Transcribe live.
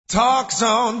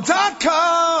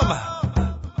TalkZone.com.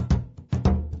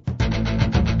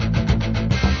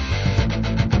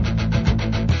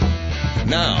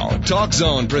 Now,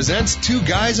 TalkZone presents Two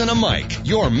Guys and a Mic,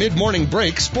 your mid-morning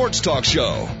break sports talk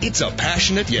show. It's a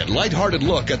passionate yet lighthearted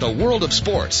look at the world of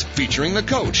sports, featuring the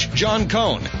coach, John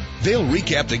Cohn. They'll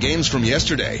recap the games from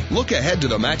yesterday, look ahead to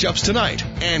the matchups tonight,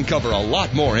 and cover a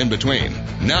lot more in between.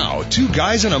 Now, Two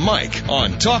Guys and a Mic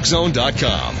on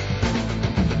TalkZone.com.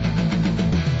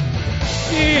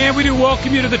 And we do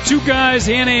welcome you to the Two Guys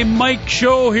and a Mic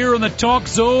show here on the Talk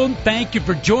Zone. Thank you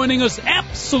for joining us.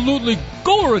 Absolutely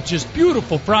gorgeous,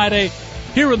 beautiful Friday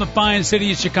here in the fine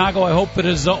city of Chicago. I hope it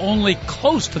is only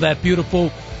close to that beautiful,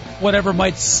 whatever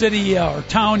might city or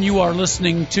town you are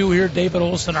listening to here. David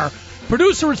Olson, our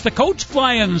producer. It's the coach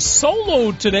flying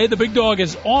solo today. The big dog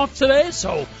is off today,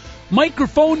 so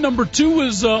microphone number 2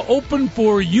 is open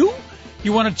for you.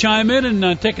 You want to chime in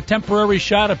and take a temporary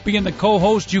shot at being the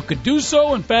co-host, you could do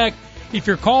so. In fact, if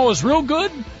your call is real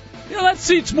good, you know, that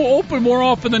seat's more open more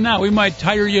often than not. We might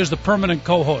hire you as the permanent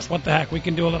co-host. What the heck? We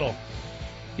can do a little,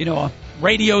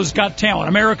 Radio's Got Talent,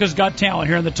 America's Got Talent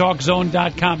here on the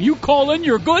TalkZone.com. You call in,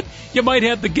 you're good. You might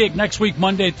have the gig next week,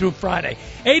 Monday through Friday.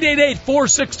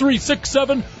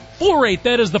 888-463-6748.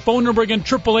 That is the phone number again,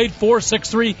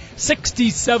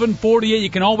 888-463-6748.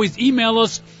 You can always email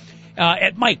us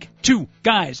at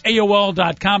Mike2Guys,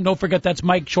 AOL.com. Don't forget that's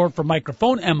Mike, short for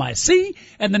microphone, M-I-C,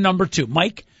 and the number 2,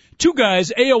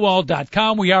 Mike2Guys,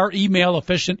 AOL.com. We are email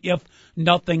efficient, if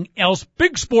nothing else.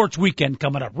 Big sports weekend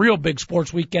coming up, real big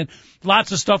sports weekend.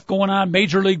 Lots of stuff going on.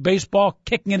 Major League Baseball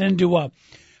kicking it into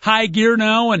high gear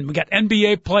now, and we got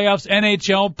NBA playoffs,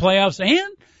 NHL playoffs,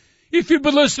 and if you've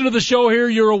been listening to the show here,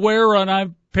 you're aware, and I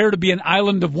appear to be an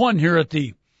island of one here at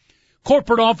the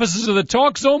corporate offices of the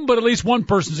Talk Zone, but at least one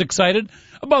person's excited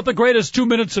about the greatest 2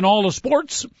 minutes in all of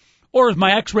sports, or as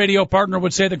my ex-radio partner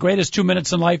would say, the greatest 2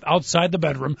 minutes in life outside the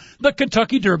bedroom, the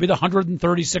Kentucky Derby, the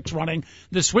 136th running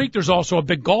this week. There's also a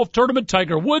big golf tournament,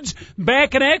 Tiger Woods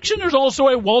back in action. There's also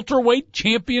a welterweight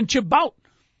championship bout.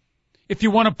 If you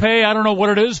want to pay, I don't know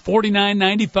what it is,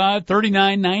 $49.95,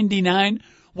 $39.99,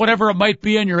 whatever it might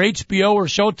be on your HBO or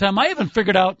Showtime. I haven't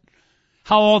figured out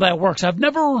how all that works. I've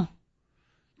never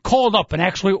called up and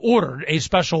actually ordered a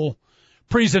special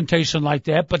presentation like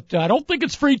that, but I don't think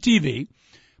it's free TV.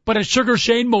 But it's Sugar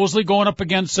Shane Mosley going up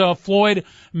against Floyd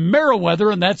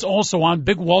Mayweather, and that's also on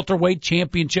big welterweight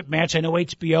championship match. I know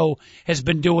HBO has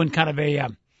been doing kind of a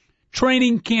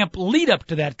training camp lead up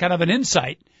to that, kind of an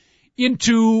insight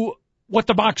into what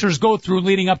the boxers go through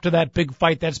leading up to that big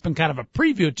fight. That's been kind of a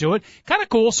preview to it. Kind of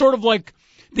cool, sort of like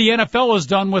the NFL has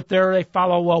done with they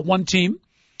follow one team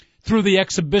through the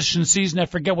exhibition season. I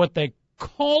forget what they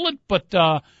call it, but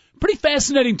pretty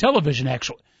fascinating television,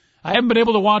 actually. I haven't been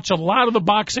able to watch a lot of the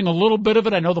boxing, a little bit of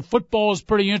it. I know the football is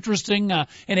pretty interesting, and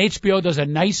HBO does a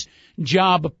nice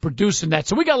job of producing that.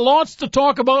 So we got lots to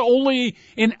talk about. Only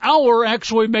an hour,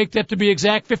 actually, make that to be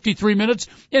exact, 53 minutes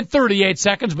and 38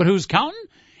 seconds, but who's counting?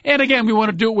 And again, we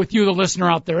want to do it with you, the listener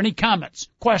out there. Any comments,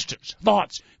 questions,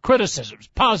 thoughts, criticisms,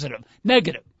 positive,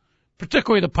 negative?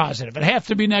 Particularly the positive. It have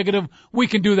to be negative. We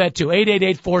can do that too.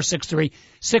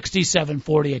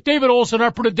 888-463-6748. David Olson,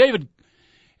 our producer. David,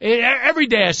 every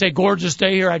day I say gorgeous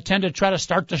day here. I tend to try to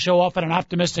start the show off on an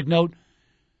optimistic note.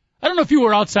 I don't know if you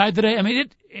were outside today. I mean,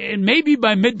 it maybe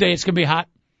by midday it's going to be hot.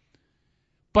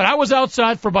 But I was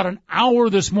outside for about an hour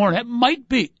this morning. It might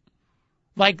be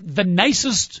like the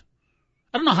nicest,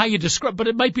 I don't know how you describe, but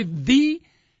it might be the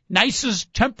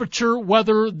nicest temperature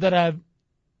weather that I've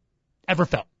ever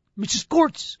felt. Which is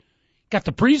gorgeous. Got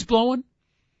the breeze blowing.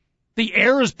 The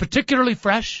air is particularly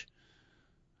fresh.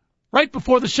 Right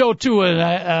before the show, too,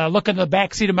 I look in the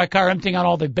back seat of my car, emptying out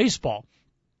all the baseball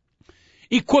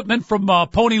equipment from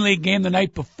Pony League game the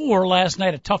night before. Last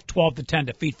night, a tough 12-10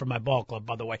 defeat for my ball club,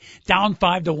 by the way. Down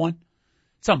 5-1.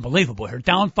 It's unbelievable here.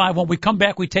 Down 5-1. We come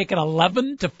back, we take an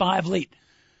 11-5 lead.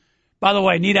 By the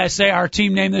way, need I say our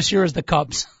team name this year is the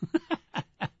Cubs.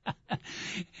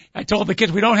 I told the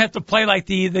kids we don't have to play like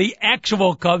the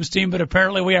actual Cubs team, but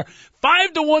apparently we are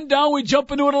 5-1 down. We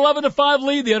jump into an 11-5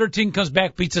 lead. The other team comes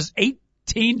back, beats us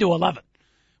 18-11.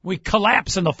 We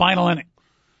collapse in the final inning.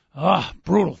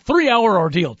 Brutal. 3-hour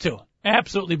ordeal too.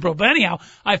 Absolutely brutal. But anyhow,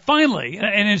 I finally,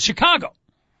 and in Chicago,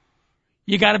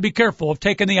 you got to be careful of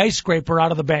taking the ice scraper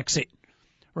out of the back seat,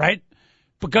 right?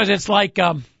 Because it's like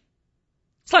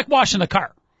washing the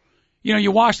car. You know,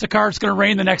 you wash the car, it's going to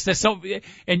rain the next day. So,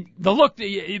 and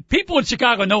people in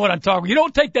Chicago know what I'm talking about. You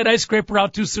don't take that ice scraper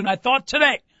out too soon. I thought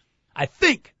today, I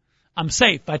think I'm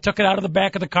safe. I took it out of the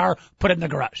back of the car, put it in the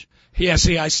garage. Yeah,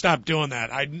 see, I stopped doing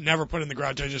that. I never put it in the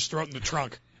garage. I just throw it in the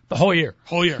trunk. The whole year.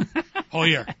 Whole year.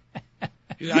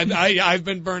 I've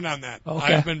been burned on that.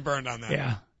 Okay. I've been burned on that.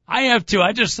 Yeah. I have too.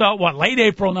 I just thought, late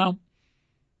April now?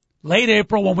 Late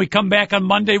April, when we come back on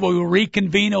Monday, we will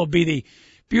reconvene. It will be the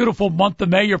beautiful month of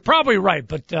May. You're probably right,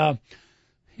 but,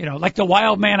 like the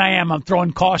wild man I am, I'm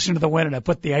throwing caution to the wind, and I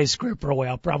put the ice scraper away.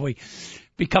 I'll probably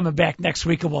be coming back next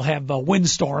week, and we'll have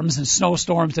windstorms and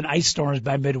snowstorms and ice storms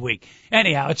by midweek.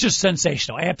 Anyhow, it's just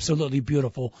sensational. Absolutely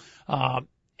beautiful. I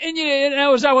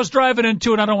was driving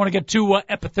into it. I don't want to get too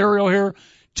epithereal here,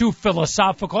 too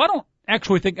philosophical. I don't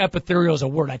actually think epithereal is a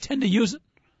word. I tend to use it.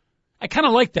 I kind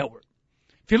of like that word.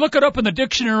 If you look it up in the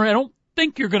dictionary, I don't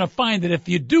think you're going to find it. If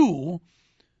you do,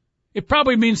 it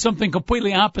probably means something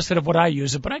completely opposite of what I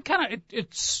use it. But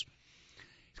it's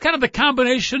kind of the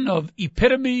combination of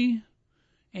epitome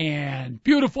and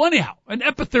beautiful. Anyhow, an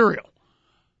epithereal.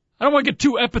 I don't want to get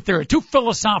too epithereal, too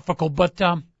philosophical, but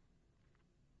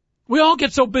we all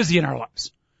get so busy in our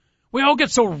lives. We all get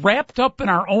so wrapped up in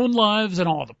our own lives and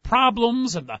all the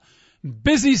problems and the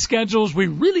busy schedules. We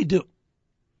really do.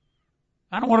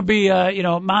 I don't want to be,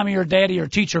 mommy or daddy or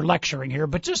teacher lecturing here,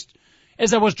 but just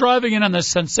as I was driving in on this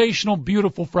sensational,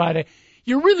 beautiful Friday,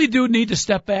 you really do need to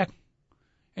step back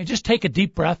and just take a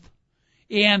deep breath.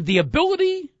 And the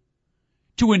ability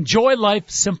to enjoy life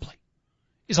simply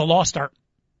is a lost art.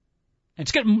 And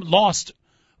it's getting lost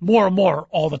more and more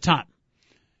all the time.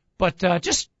 But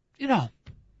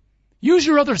use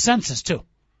your other senses too.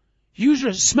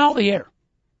 Smell the air.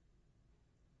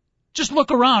 Just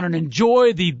look around and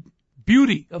enjoy the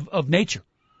beauty of nature.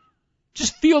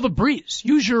 Just feel the breeze.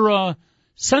 Use your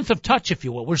sense of touch, if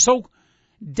you will. We're so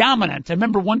dominant. I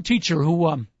remember one teacher who,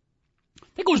 I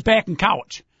think it was back in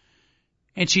college,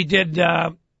 and she did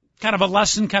kind of a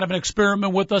lesson, kind of an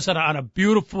experiment with us on a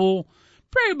beautiful,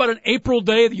 probably about an April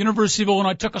day. The University of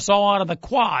Illinois took us all out on the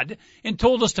quad and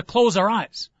told us to close our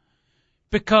eyes.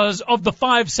 Because of the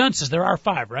 5 senses, there are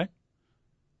 5, right?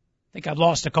 I think I've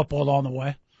lost a couple along the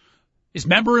way. Is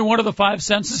memory one of the 5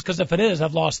 senses? Because if it is,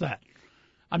 I've lost that.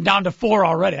 I'm down to 4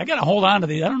 already. I got to hold on to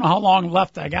these. I don't know how long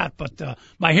left I got, but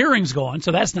my hearing's going,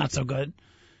 so that's not so good.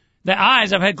 The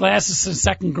eyes, I've had glasses since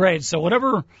 2nd grade, so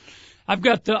whatever. I've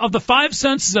got of the 5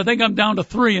 senses, I think I'm down to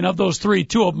 3, and of those 3,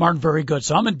 2 of them aren't very good,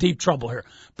 so I'm in deep trouble here.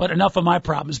 But enough of my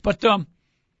problems. But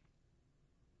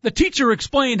the teacher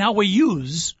explained how we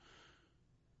use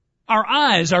our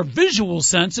eyes, our visual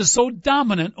sense is so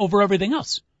dominant over everything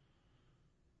else.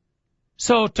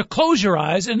 So to close your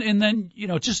eyes and then,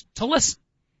 just to listen.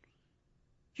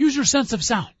 Use your sense of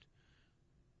sound.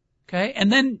 Okay?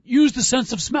 And then use the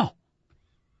sense of smell.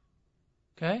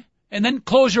 Okay? And then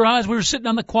close your eyes. We were sitting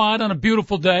on the quad on a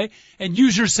beautiful day and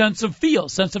use your sense of feel,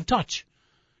 sense of touch.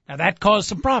 Now that caused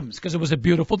some problems because it was a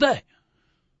beautiful day.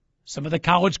 Some of the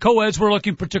college co-eds were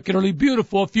looking particularly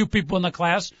beautiful. A few people in the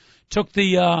class took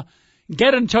the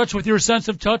get in touch with your sense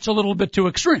of touch a little bit too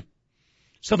extreme.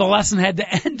 So the lesson had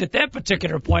to end at that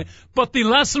particular point. But the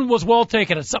lesson was well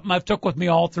taken. It's something I've took with me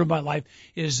all through my life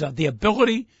is the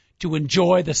ability to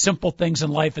enjoy the simple things in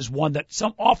life is one that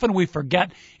often we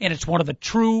forget, and it's one of the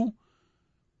true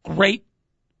great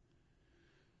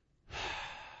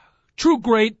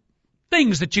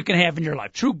things that you can have in your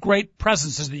life, true great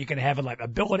presences that you can have in life,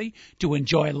 ability to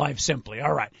enjoy life simply.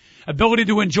 All right. Ability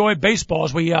to enjoy baseball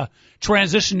as we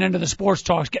transition into the sports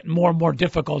talks, getting more and more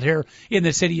difficult here in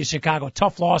the city of Chicago.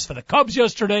 Tough loss for the Cubs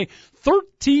yesterday,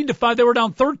 13-5. They were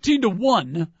down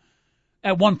 13-1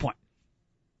 at one point.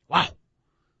 Wow.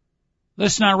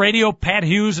 Listen on radio, Pat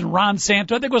Hughes and Ron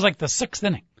Santo, I think it was like the 6th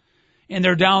inning, and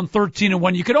they're down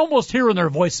 13-1. You could almost hear in their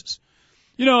voices.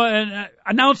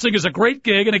 Announcing is a great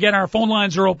gig, and again, our phone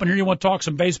lines are open here. You want to talk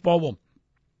some baseball, we'll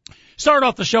start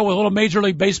off the show with a little Major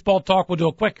League Baseball talk. We'll do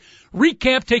a quick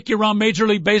recap, take you around Major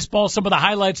League Baseball, some of the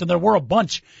highlights, and there were a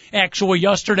bunch, actually,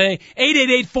 yesterday.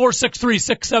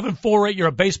 888-463-6748. You're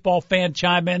a baseball fan,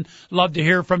 chime in. Love to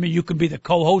hear from you. You can be the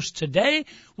co-host today.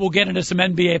 We'll get into some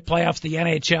NBA playoffs, the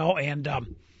NHL, and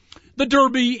the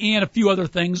Derby, and a few other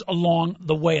things along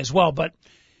the way as well. But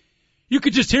you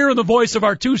could just hear in the voice of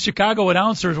our 2 Chicago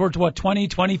announcers, we're 20,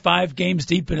 25 games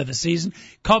deep into the season.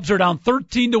 Cubs are down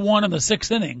 13-1 in the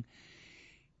 6th inning.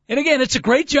 And again, it's a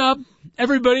great job.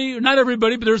 Everybody, not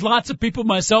everybody, but there's lots of people,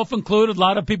 myself included, a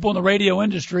lot of people in the radio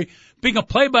industry. Being a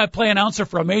play-by-play announcer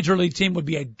for a major league team would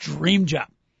be a dream job.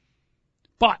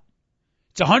 But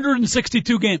it's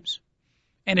 162 games.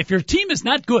 And if your team is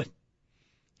not good,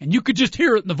 and you could just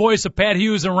hear it in the voice of Pat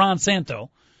Hughes and Ron Santo,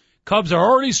 Cubs are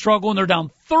already struggling. They're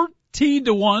down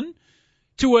 13-1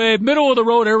 to a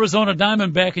middle-of-the-road Arizona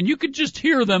Diamondback, and you could just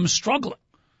hear them struggling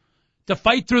to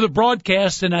fight through the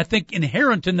broadcast, and I think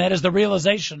inherent in that is the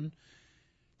realization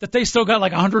that they still got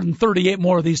like 138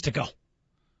 more of these to go.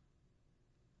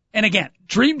 And again,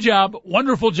 dream job,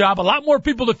 wonderful job, a lot more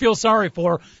people to feel sorry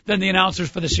for than the announcers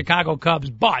for the Chicago Cubs.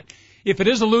 But if it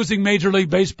is a losing Major League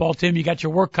Baseball team, you got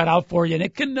your work cut out for you, and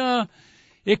it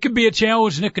can be a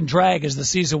challenge and it can drag as the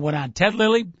season went on. Ted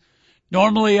Lilly,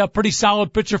 normally a pretty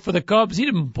solid pitcher for the Cubs. He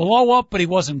didn't blow up, but he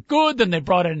wasn't good. Then they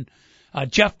brought in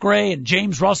Jeff Gray and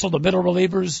James Russell, the middle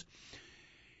relievers.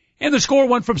 And the score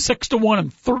went from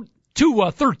 6-1 to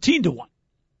 13-1.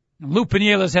 And Lou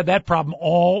Piniela's had that problem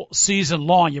all season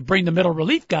long. You bring the middle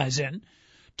relief guys in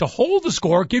to hold the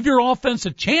score, give your offense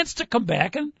a chance to come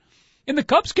back. And in the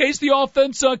Cubs' case, the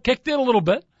offense kicked in a little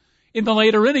bit in the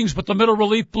later innings, but the middle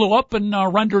relief blew up and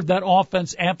rendered that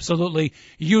offense absolutely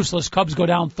useless. Cubs go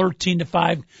down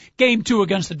 13-5. Game 2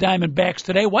 against the Diamondbacks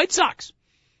today. White Sox,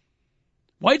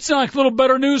 a little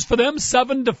better news for them.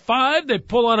 7-5. They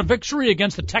pull out a victory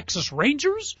against the Texas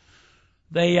Rangers.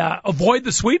 They avoid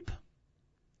the sweep.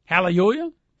 Hallelujah.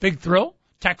 Big thrill.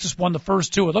 Texas won the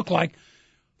first 2. It looked like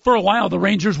for a while the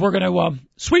Rangers were going to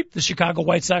sweep the Chicago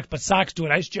White Sox, but Sox do a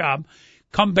nice job.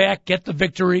 Come back, get the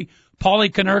victory.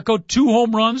 Paulie Konerko, 2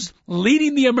 home runs,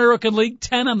 leading the American League,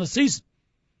 10 on the season.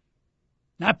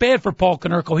 Not bad for Paul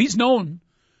Konerko. He's known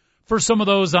for some of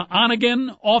those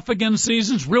on-again, off-again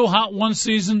seasons, real hot one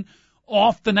season,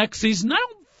 off the next season. I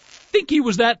don't think he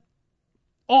was that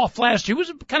off last year. He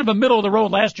was kind of a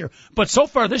middle-of-the-road last year. But so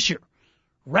far this year,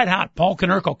 red hot. Paul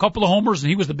Konerko, a couple of homers, and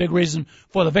he was the big reason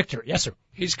for the victory. Yes, sir.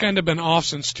 He's kind of been off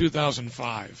since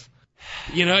 2005.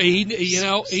 He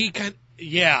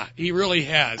really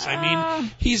has. I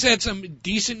mean, he's had some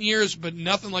decent years, but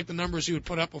nothing like the numbers he would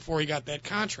put up before he got that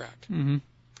contract. Mm-hmm.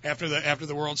 After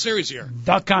the World Series year.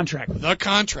 The contract.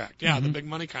 Yeah, the big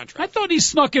money contract. I thought he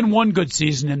snuck in one good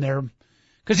season in there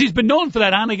because he's been known for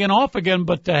that on-again, off-again,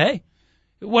 but hey,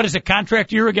 what is it,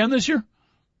 contract year again this year?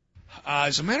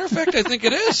 As a matter of fact, I think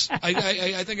it is.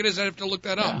 I think it is. I have to look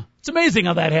that up. Yeah. It's amazing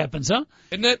how that happens, huh?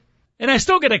 Isn't it? And I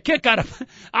still get a kick out of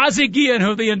Ozzie Guillen,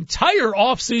 who the entire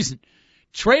offseason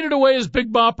traded away his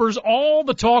big boppers. All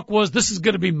the talk was, this is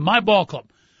going to be my ball club.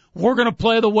 We're going to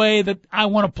play the way that I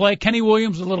want to play. Kenny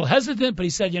Williams was a little hesitant, but he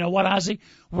said, you know what, Ozzie?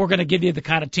 We're going to give you the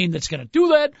kind of team that's going to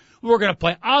do that. We're going to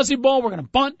play Ozzie ball. We're going to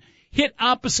bunt, hit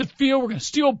opposite field. We're going to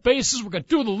steal bases. We're going to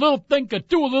do the little thing,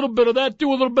 do a little bit of that,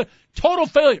 do a little bit. Total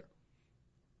failure.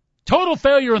 Total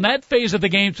failure in that phase of the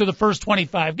game through the first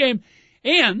 25 game.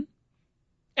 And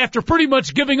after pretty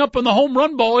much giving up on the home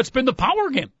run ball, it's been the power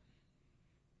game.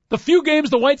 The few games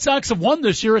the White Sox have won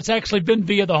this year, it's actually been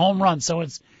via the home run. So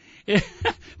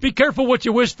be careful what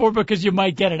you wish for because you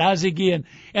might get it. Ozzie Guillen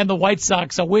and the White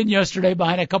Sox a win yesterday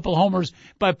behind a couple of homers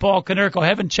by Paul Konerko. I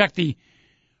haven't checked the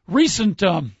recent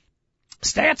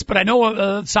stats, but I know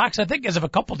the Sox, I think as of a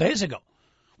couple days ago,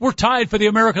 were tied for the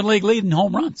American League lead in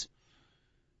home runs.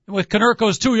 With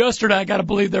Konerko's 2 yesterday, I got to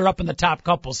believe they're up in the top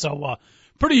couple. So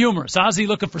pretty humorous. Ozzie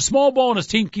looking for small ball, and his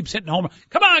team keeps hitting home runs.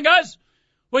 Come on, guys.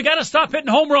 We got to stop hitting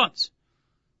home runs.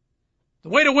 The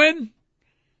way to win,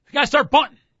 you got to start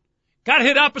bunting. Got to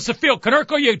hit opposite field.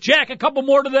 Konerko, you jack a couple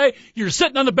more today, you're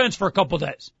sitting on the bench for a couple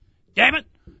days. Damn it.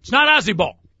 It's not Ozzie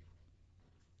ball.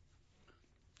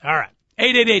 All right.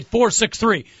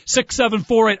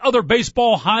 888-463-6748. Other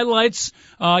baseball highlights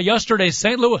yesterday,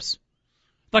 St. Louis,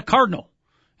 the Cardinal.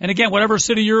 And again, whatever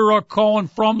city you're calling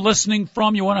from, listening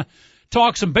from, you want to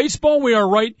talk some baseball, we are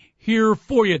right here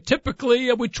for you.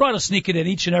 Typically, we try to sneak it in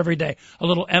each and every day. A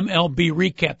little MLB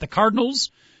recap. The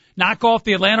Cardinals knock off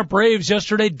the Atlanta Braves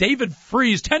yesterday. David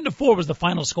Freese, 10-4 was the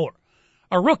final score.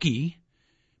 A rookie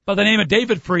by the name of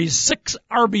David Freese, 6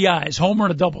 RBIs, homer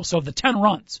and a double. So of the 10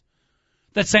 runs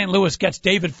that St. Louis gets,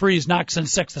 David Freese knocks in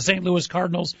 6. The St. Louis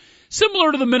Cardinals,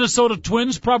 similar to the Minnesota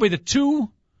Twins, probably the 2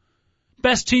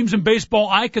 best teams in baseball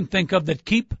I can think of that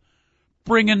keep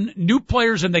bringing new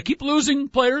players in. They keep losing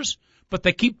players, but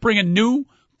they keep bringing new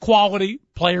quality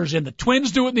players in. The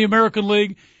Twins do it in the American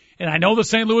League, and I know the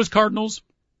St. Louis Cardinals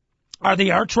are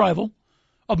the arch rival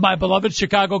of my beloved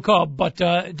Chicago Cub, but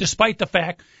despite the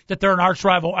fact that they're an arch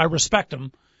rival, I respect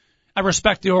them. I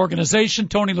respect the organization.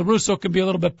 Tony La Russa can be a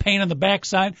little bit pain in the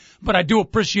backside, but I do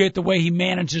appreciate the way he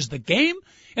manages the game.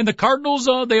 And the Cardinals,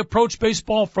 they approach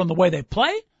baseball from the way they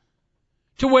play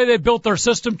to the way they built their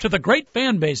system to the great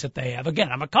fan base that they have. Again,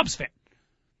 I'm a Cubs fan,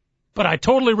 but I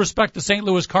totally respect the St.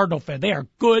 Louis Cardinal fan. They are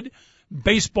good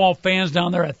baseball fans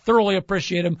down there. I thoroughly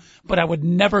appreciate them, but I would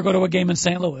never go to a game in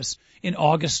St. Louis in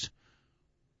August,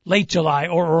 late July,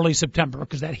 or early September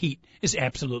because that heat is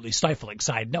absolutely stifling.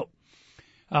 Side note.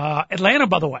 Atlanta,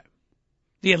 by the way,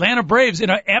 the Atlanta Braves in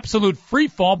an absolute free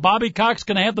fall. Bobby Cox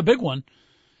going to have the big one.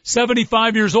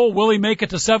 75 years old. Will he make it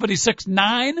to 76?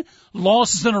 9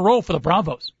 losses in a row for the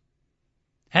Bravos.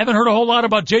 Haven't heard a whole lot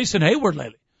about Jason Hayward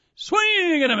lately.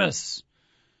 Swing and a miss.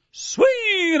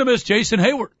 Swing and a miss. Jason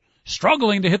Hayward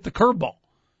struggling to hit the curveball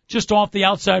just off the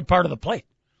outside part of the plate.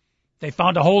 They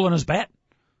found a hole in his bat.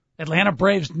 Atlanta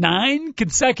Braves 9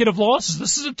 consecutive losses.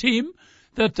 This is a team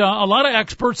that a lot of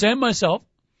experts and myself,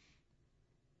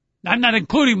 I'm not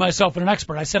including myself in an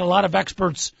expert. I said a lot of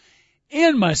experts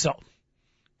and myself,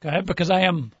 okay, because I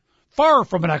am far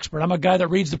from an expert. I'm a guy that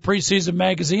reads the preseason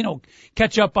magazine, will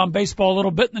catch up on baseball a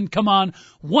little bit, and then come on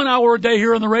 1 hour a day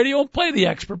here on the radio and play the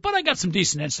expert. But I got some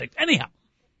decent instinct. Anyhow,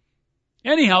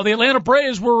 the Atlanta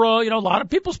Braves were, a lot of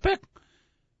people's pick.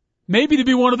 Maybe to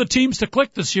be one of the teams to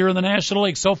click this year in the National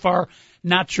League. So far,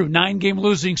 not true. 9-game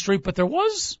losing streak, but there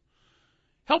was,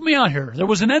 help me out here, there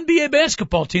was an NBA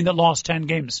basketball team that lost 10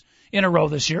 games in a row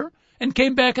this year and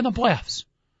came back in the playoffs.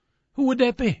 Who would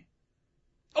that be?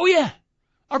 Oh, yeah,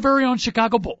 our very own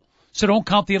Chicago Bull. So don't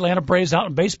count the Atlanta Braves out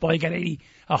in baseball. You got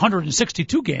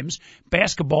 162 games.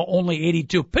 Basketball, only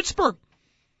 82. Pittsburgh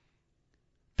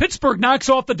knocks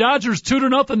off the Dodgers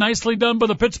 2-0. Nicely done by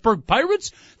the Pittsburgh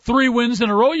Pirates. 3 wins in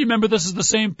a row. You remember this is the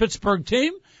same Pittsburgh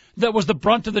team that was the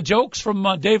brunt of the jokes from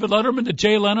David Letterman to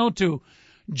Jay Leno to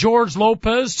George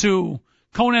Lopez to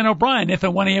Conan O'Brien. If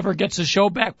and when he ever gets his show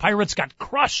back, Pirates got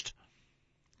crushed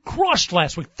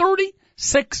last week.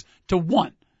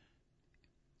 36-1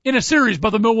 in a series by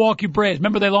the Milwaukee Braves.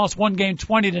 Remember they lost one game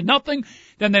 20-0.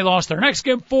 Then they lost their next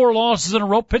game, 4 losses in a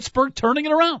row. Pittsburgh turning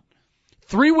it around.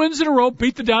 3 wins in a row,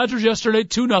 beat the Dodgers yesterday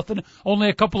 2-0, only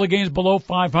a couple of games below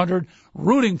 500,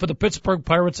 rooting for the Pittsburgh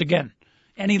Pirates again.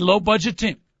 Any low-budget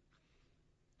team,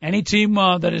 any team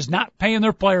that is not paying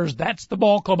their players, that's the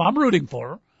ball club I'm rooting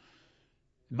for.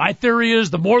 My theory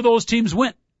is the more those teams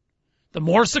win, the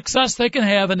more success they can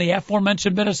have, and the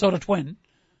aforementioned Minnesota Twin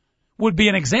would be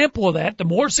an example of that. The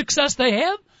more success they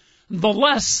have, the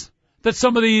less that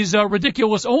some of these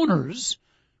ridiculous owners,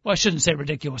 well, I shouldn't say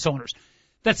ridiculous owners,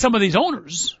 that some of these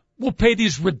owners will pay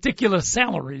these ridiculous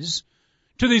salaries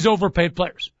to these overpaid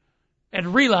players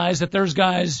and realize that there's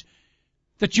guys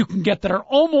that you can get that are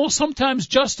almost sometimes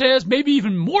just as, maybe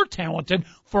even more talented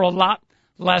for a lot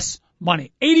less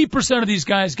money. 80% of these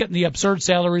guys getting the absurd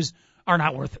salaries are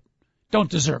not worth it.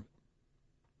 Don't deserve it.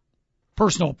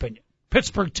 Personal opinion.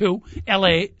 Pittsburgh 2,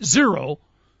 LA 0.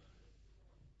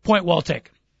 Point well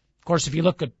taken. Of course, if you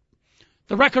look at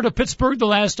the record of Pittsburgh the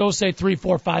last, 3,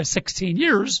 4, 5, 16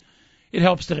 years, it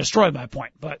helps to destroy my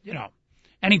point. But,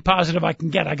 any positive I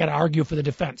can get, I got to argue for the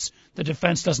defense. The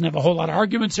defense doesn't have a whole lot of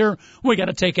arguments here. We got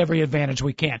to take every advantage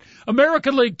we can.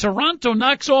 American League, Toronto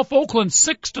knocks off Oakland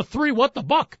 6-3. What the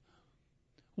buck?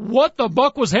 What the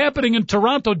buck was happening in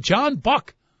Toronto? John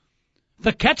Buck,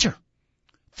 the catcher.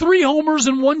 3 homers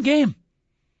in one game.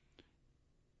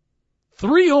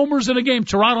 3 homers in a game.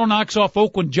 Toronto knocks off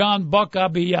Oakland. John Buck, I'll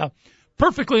be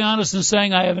perfectly honest in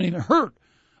saying I haven't even heard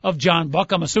of John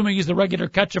Buck. I'm assuming he's the regular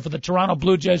catcher for the Toronto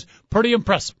Blue Jays. Pretty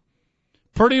impressive.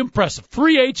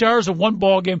 3 HRs in one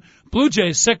ball game. Blue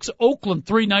Jays 6, Oakland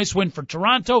 3. Nice win for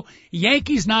Toronto.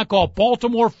 Yankees knock off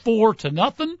Baltimore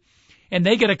 4-0. And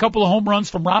they get a couple of home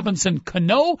runs from Robinson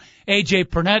Cano. A.J.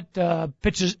 Purnett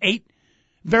pitches 8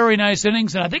 very nice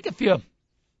innings. And I think if you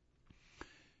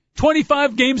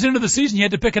 25 games into the season, you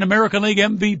had to pick an American League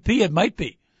MVP, it might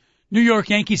be New York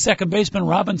Yankees second baseman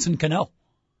Robinson Cano.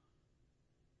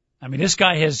 I mean, this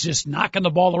guy has just knocking the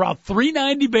ball around.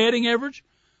 390 batting average,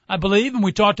 I believe. And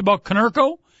we talked about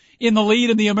Konerko in the lead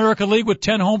in the American League with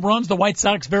 10 home runs. The White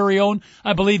Sox very own.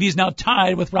 I believe he's now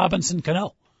tied with Robinson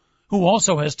Cano, who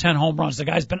also has 10 home runs. The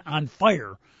guy's been on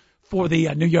fire for the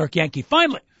New York Yankee.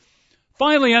 Finally,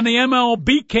 on the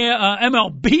MLB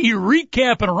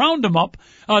recap and round 'em up,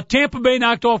 Tampa Bay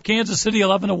knocked off Kansas City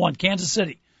 11-1. Kansas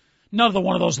City. Another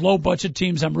one of those low-budget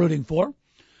teams I'm rooting for.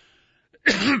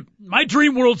 My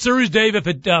dream World Series, Dave, if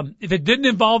it didn't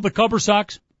involve the Cubber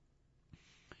Sox,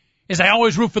 is I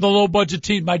always root for the low-budget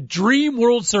team. My dream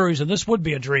World Series, and this would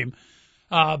be a dream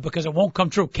because it won't come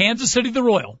true, Kansas City, the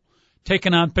Royal,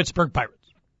 taking on Pittsburgh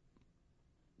Pirates.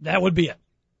 That would be it.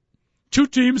 2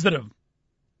 teams that have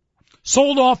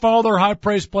sold off all their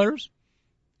high-priced players.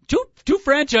 Two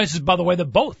franchises, by the way, that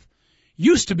both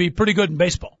used to be pretty good in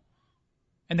baseball.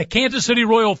 And the Kansas City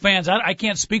Royal fans, I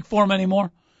can't speak for them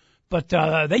anymore, but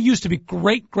they used to be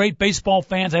great baseball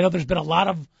fans. I know there's been a lot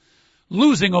of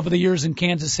losing over the years in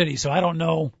Kansas City, so I don't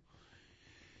know.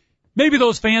 Maybe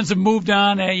those fans have moved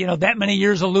on. That many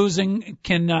years of losing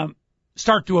can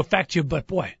start to affect you, but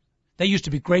boy, they used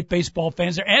to be great baseball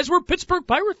fans there, as were Pittsburgh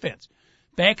Pirate fans.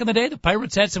 Back in the day, the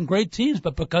Pirates had some great teams,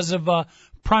 but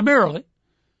primarily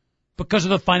because of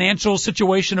the financial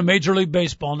situation of Major League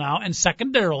Baseball now, and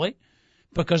secondarily,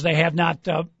 because they have not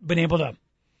been able to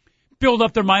build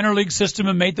up their minor league system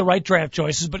and made the right draft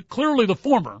choices, but clearly the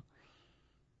former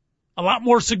A lot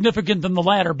more significant than the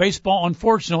latter. Baseball,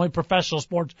 unfortunately, professional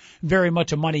sports, very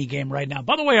much a money game right now.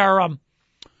 By the way, our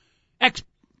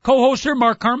ex-co-host here,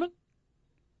 Mark Carman,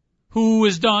 who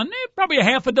has done probably a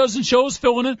half a dozen shows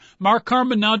filling in. Mark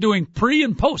Carman now doing pre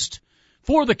and post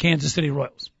for the Kansas City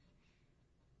Royals.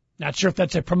 Not sure if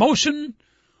that's a promotion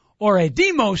or a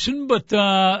demotion,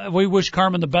 but we wish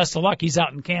Carman the best of luck. He's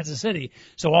out in Kansas City.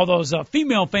 So all those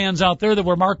female fans out there that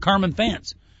were Mark Carman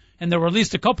fans, and there were at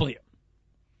least a couple of you.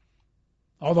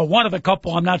 Although one of the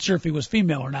couple, I'm not sure if he was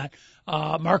female or not.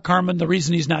 Mark Carman, the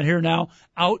reason he's not here now,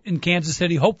 out in Kansas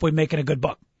City, hopefully making a good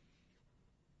buck.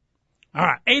 All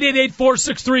right,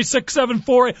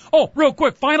 888-463-6748. Oh, real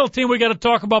quick, final team we got to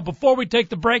talk about before we take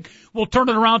the break. We'll turn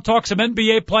it around, talk some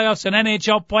NBA playoffs and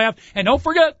NHL playoffs. And don't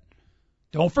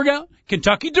forget,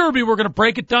 Kentucky Derby. We're going to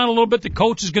break it down a little bit. The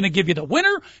coach is going to give you the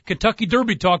winner. Kentucky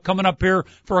Derby talk coming up here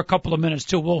for a couple of minutes,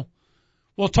 too.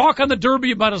 We'll talk on the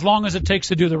Derby about as long as it takes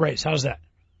to do the race. How's that?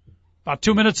 About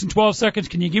 2 minutes and 12 seconds.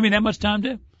 Can you give me that much time,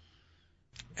 Dave?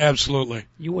 Absolutely.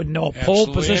 You wouldn't know a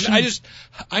pole position. And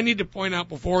I need to point out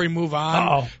before we move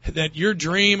on that your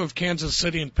dream of Kansas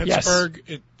City and Pittsburgh,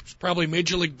 it's probably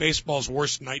Major League Baseball's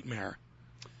worst nightmare.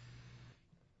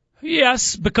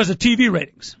 Yes, because of TV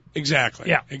ratings. Exactly.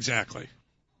 Yeah. Exactly.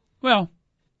 Well,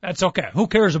 that's okay. Who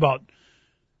cares about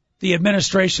the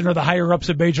administration or the higher-ups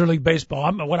of Major League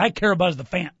Baseball? What I care about is the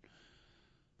fan.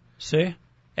 See?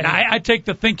 And I take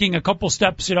the thinking a couple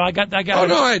steps. I got. Oh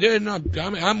no, I did. No,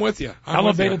 I'm with you.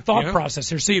 Elevated thought process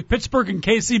here. See, if Pittsburgh and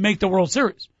KC make the World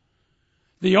Series,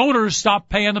 the owners stop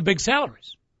paying the big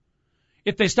salaries.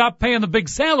 If they stop paying the big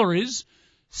salaries,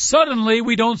 suddenly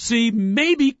we don't see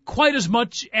maybe quite as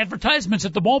much advertisements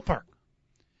at the ballpark.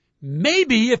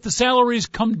 Maybe if the salaries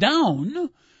come down,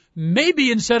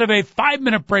 maybe instead of a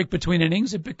 5-minute break between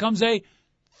innings, it becomes a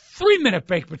 3-minute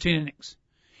break between innings.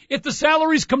 If the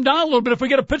salaries come down a little bit, if we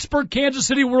get a Pittsburgh-Kansas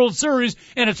City World Series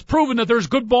and it's proven that there's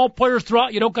good ball players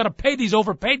throughout, you don't got to pay these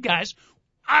overpaid guys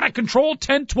out of control,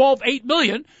 10, 12, 8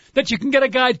 million, that you can get a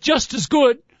guy just as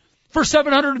good for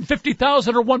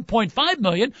 $750,000 or $1.5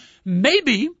 million.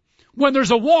 Maybe when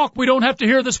there's a walk, we don't have to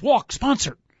hear this walk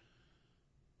sponsored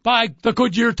by the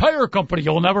Goodyear Tire Company.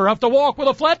 You'll never have to walk with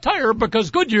a flat tire because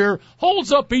Goodyear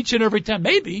holds up each and every time.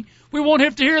 Maybe we won't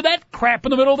have to hear that crap in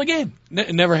the middle of the game.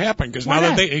 It never happened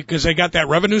because they got that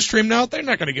revenue stream now, they're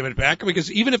not going to give it back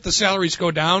because even if the salaries go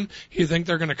down, you think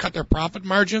they're going to cut their profit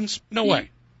margins? No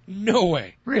way. No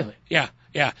way. Really? Yeah.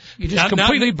 Yeah. You just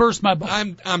completely burst my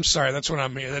bubble. I'm sorry. That's what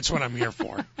I'm here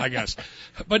for, I guess.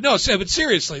 But no, but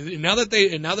seriously, now that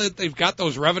they've got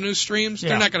those revenue streams,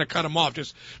 they're not going to cut them off.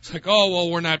 It's like, oh, well,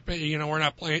 we're not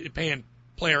paying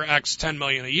player X $10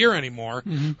 million a year anymore,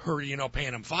 or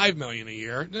paying them $5 million a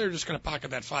year. They're just going to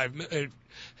pocket that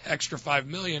extra $5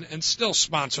 million and still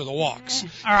sponsor the walks.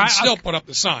 All right, and still put up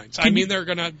the signs. They're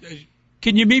going to.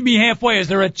 Can you meet me halfway? Is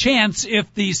there a chance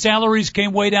if the salaries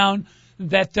came way down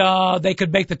that they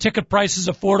could make the ticket prices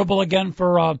affordable again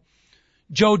for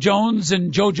Joe Jones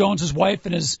and Joe Jones's wife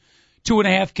and his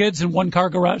 2.5 kids in one car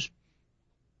garage?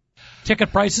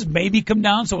 Ticket prices maybe come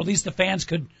down so at least the fans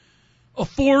could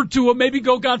afford to maybe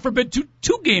go, God forbid,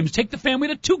 two games. Take the family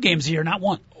to 2 games a year, not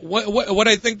 1. What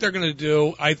I think they're going to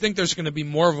do, I think there's going to be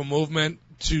more of a movement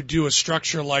to do a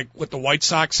structure like what the White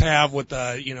Sox have with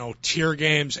the, tier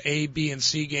games, A, B, and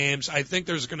C games. I think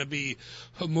there's going to be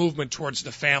a movement towards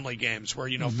the family games where,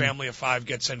 family of 5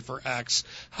 gets in for X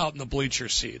out in the bleacher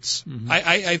seats.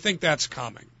 I think that's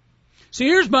coming. So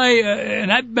here's my,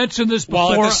 and I mentioned this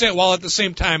before. While at the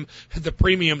same time, the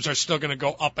premiums are still going to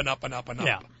go up and up and up and up.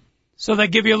 Yeah. So they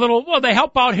give you they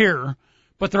help out here,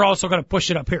 but they're also going to push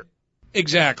it up here.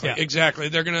 Exactly, exactly.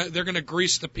 They're gonna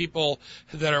grease the people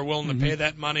that are willing to pay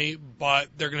that money, but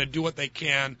they're gonna do what they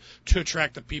can to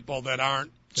attract the people that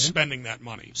aren't spending that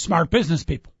money. Smart business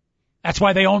people. That's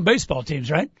why they own baseball teams,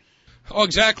 right? Oh,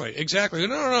 exactly.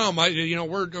 No.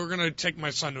 We're gonna take my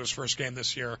son to his first game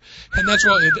this year, and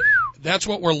that's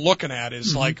what we're looking at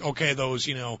is like, okay, those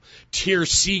tier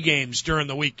C games during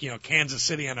the week, Kansas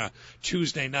City on a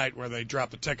Tuesday night where they drop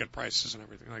the ticket prices and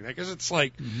everything like that. Because it's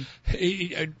like,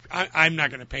 I'm not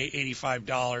gonna pay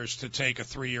 $85 to take a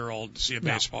 3-year-old to see a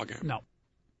baseball game. No.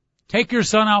 Take your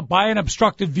son out, buy an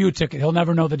obstructed view ticket. He'll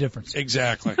never know the difference.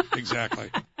 Exactly.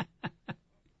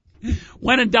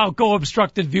 When in doubt, go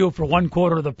obstructed view for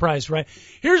 1/4 of the price, right?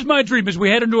 Here's my dream as we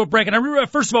head into a break. And I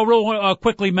first of all, real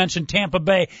quickly mention Tampa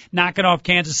Bay knocking off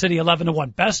Kansas City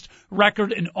 11-1. Best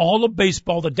record in all of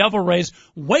baseball. The Devil Rays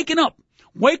waking up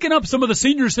some of the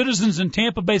senior citizens in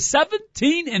Tampa Bay,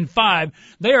 17-5.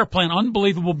 They are playing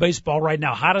unbelievable baseball right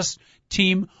now. Hottest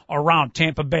team around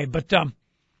Tampa Bay. But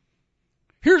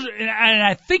and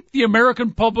I think the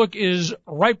American public is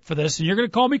ripe for this, and you're going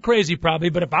to call me crazy probably,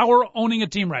 but if I were owning a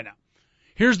team right now,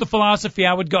 here's the philosophy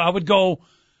I would go. I would go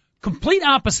complete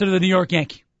opposite of the New York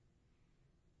Yankee.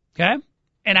 Okay?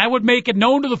 And I would make it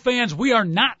known to the fans, we are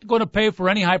not going to pay for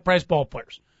any high-priced ball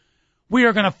players. We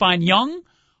are going to find young,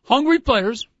 hungry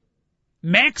players.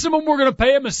 Maximum we're going to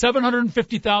pay them is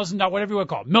 $750,000, whatever you want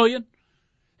to call it, million.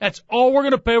 That's all we're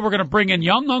going to pay. We're going to bring in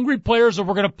young, hungry players that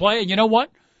we're going to play. And you know what?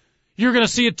 You're going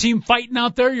to see a team fighting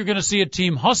out there. You're going to see a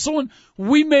team hustling.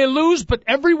 We may lose, but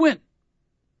every win.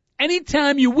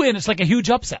 Anytime you win, it's like a huge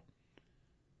upset.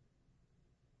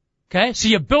 Okay? So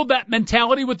you build that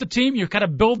mentality with the team. You kind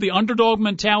of build the underdog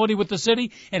mentality with the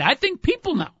city. And I think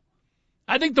people now,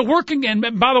 I think the working,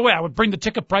 and by the way, I would bring the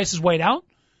ticket prices way down.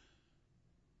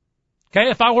 Okay?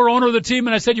 If I were owner of the team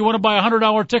and I said, you want to buy a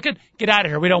 $100 ticket? Get out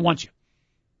of here. We don't want you.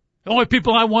 The only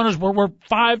people I want is we're $5,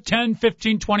 $10,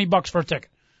 $15, $20 for a ticket.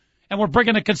 And we're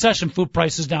bringing the concession food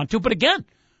prices down too. But again,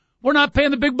 we're not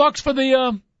paying the big bucks for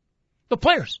the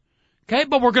players. Okay?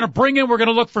 But we're going to bring in, we're going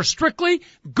to look for strictly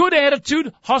good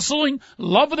attitude, hustling,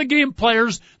 love of the game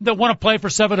players that want to play for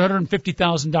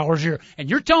 $750,000 a year. And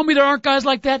you're telling me there aren't guys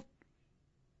like that?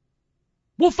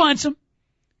 We'll find some.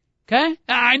 Okay?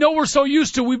 I know we're so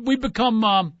used to, we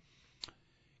become,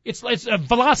 it's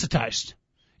velocitized.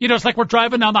 You know, it's like we're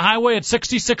driving down the highway at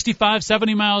 60, 65,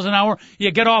 70 miles an hour. You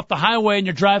get off the highway and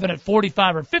you're driving at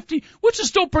 45 or 50, which is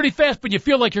still pretty fast, but you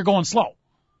feel like you're going slow.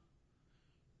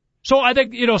 So I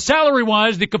think, you know,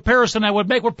 salary-wise, the comparison I would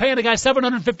make, we're paying a guy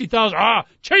 $750,000.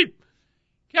 Cheap.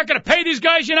 You're not going to pay these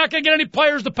guys. You're not going to get any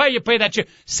players to pay. You pay that shit.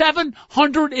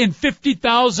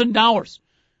 $750,000.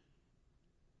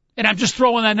 And I'm just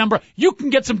throwing that number. You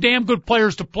can get some damn good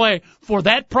players to play for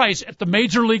that price at the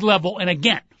major league level. And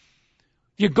again,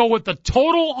 you go with the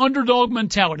total underdog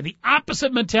mentality, the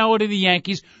opposite mentality of the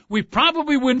Yankees. We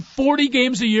probably win 40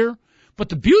 games a year. But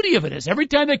the beauty of it is every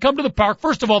time they come to the park,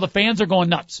 first of all, the fans are going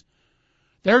nuts.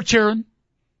 They're cheering.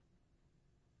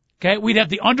 Okay, we'd have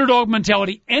the underdog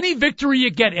mentality. Any victory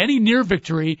you get, any near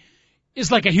victory,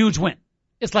 is like a huge win.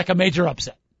 It's like a major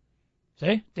upset.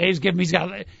 See? Dave's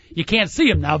you can't see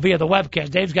him now via the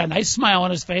webcast. Dave's got a nice smile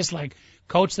on his face like,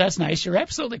 Coach, that's nice. You're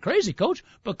absolutely crazy, Coach.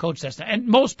 But, Coach, that's nice. And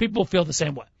most people feel the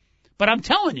same way. But I'm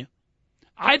telling you,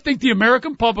 I think the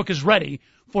American public is ready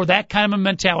for that kind of a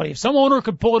mentality. If some owner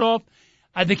could pull it off,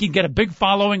 I think he'd get a big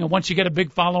following. And once you get a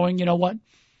big following, you know what?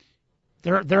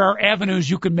 There are avenues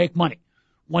you can make money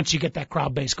once you get that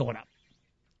crowd base going up.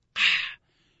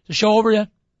 Is the show over yet?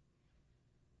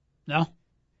 No?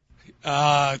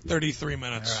 33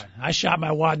 minutes. All right. I shot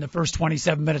my wad in the first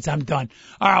 27 minutes. I'm done.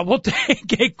 All right, we'll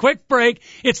take a quick break.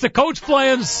 It's the coach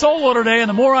playing solo today, and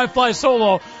the more I fly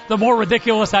solo, the more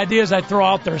ridiculous ideas I throw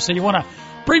out there. So you want to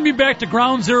bring me back to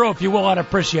ground zero, if you will. I'd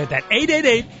appreciate that.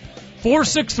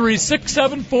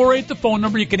 888-463-6748, the phone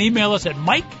number. You can email us at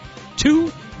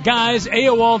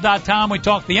Mike2GuysAOL.com. We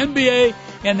talk the NBA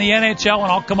and the NHL,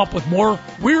 and I'll come up with more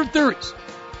weird theories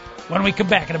when we come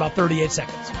back in about 38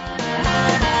 seconds.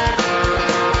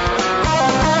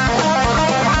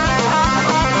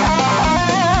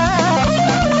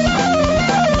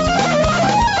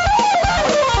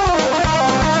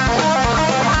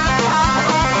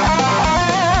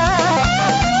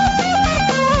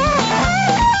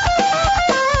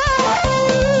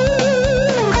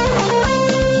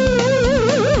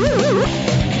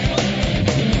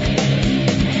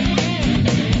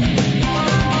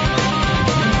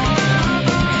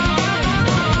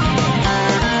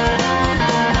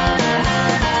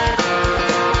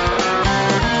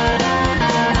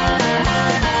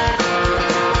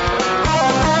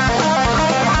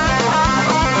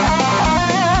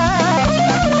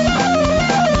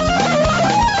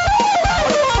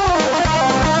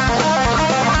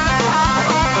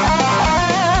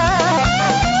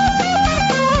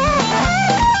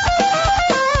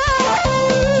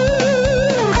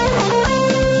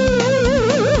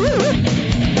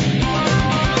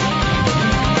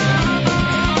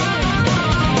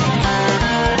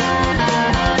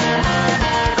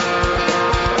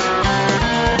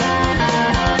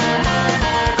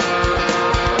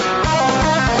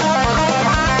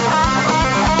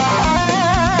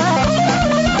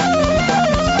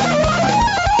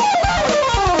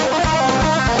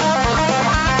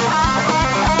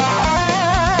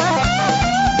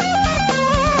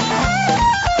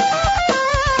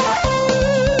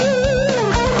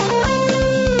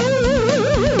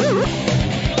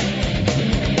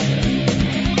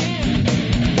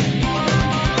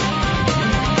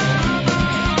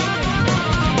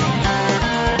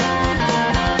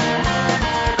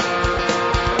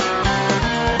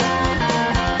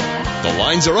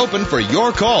 lines are open for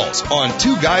your calls on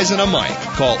Two Guys and a Mic.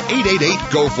 Call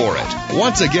 888-GO-FOR-IT.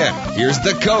 Once again, here's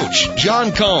the coach,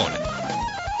 John Cohn.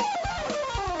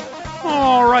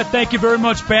 All right, thank you very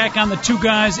much. Back on the Two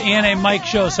Guys and a Mic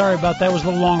show. Sorry about that. It was a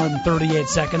little longer than 38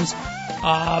 seconds.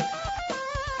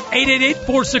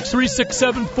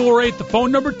 888-463-6748. The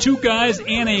phone number, Two Guys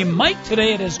and a Mic.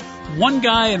 Today it is one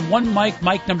guy and one mic.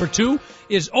 Mic number 2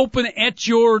 is open at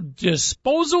your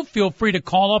disposal. Feel free to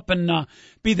call up and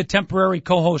be the temporary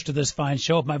co-host of this fine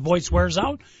show. If my voice wears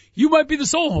out, you might be the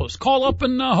sole host. Call up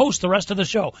and host the rest of the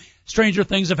show. Stranger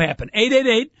things have happened.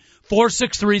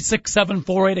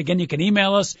 888-463-6748. Again, you can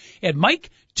email us at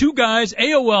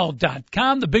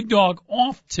Mike2GuysAOL.com. The big dog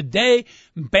off today,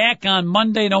 back on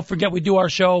Monday. Don't forget we do our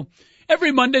show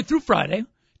every Monday through Friday,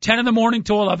 10 in the morning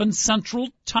to 11 Central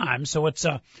Time. So it's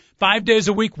 5 days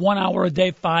a week, 1 hour a day,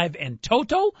 5 in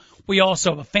toto. We also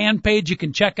have a fan page you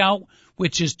can check out,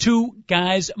 which is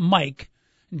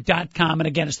twoguysmike.com. And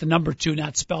again, it's the number 2,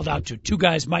 not spelled out, to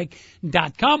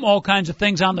twoguysmike.com. All kinds of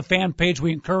things on the fan page.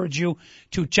 We encourage you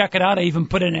to check it out. I even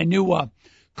put in a new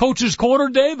Coach's Corner,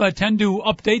 Dave. I tend to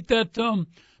update that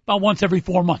about once every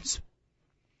 4 months.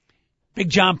 Big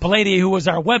John Pallady, who was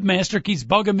our webmaster, keeps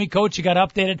bugging me, Coach, you got to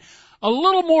update it a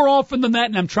little more often than that,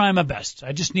 and I'm trying my best.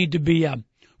 I just need to be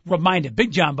reminded.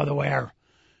 Big John, by the way,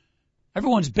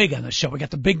 everyone's big on this show. We got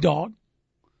the big dog.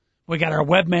 We got our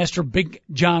webmaster, Big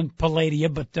John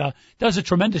Pallady, but does a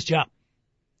tremendous job.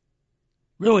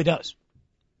 Really does.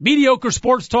 Mediocre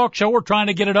sports talk show. We're trying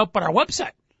to get it up on our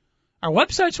website. Our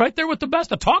website's right there with the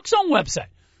best. The Talk Zone website.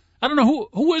 I don't know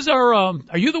who is our,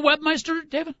 are you the webmaster,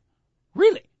 David?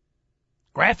 Really?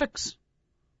 Graphics?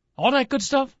 All that good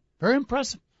stuff? Very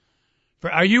impressive.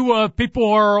 Are you,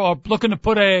 people are looking to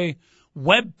put a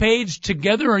web page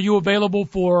together? Are you available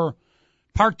for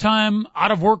part-time,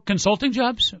 out-of-work consulting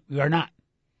jobs? We are not.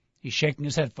 He's shaking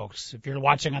his head, folks, if you're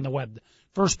watching on the web. The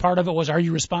first part of it was, are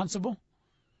you responsible?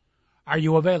 Are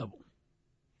you available?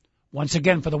 Once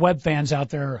again, for the web fans out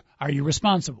there, are you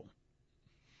responsible?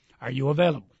 Are you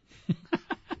available?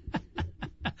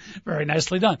 Very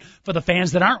nicely done. For the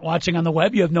fans that aren't watching on the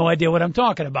web, you have no idea what I'm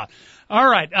talking about. All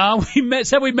right,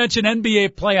 said we'd mention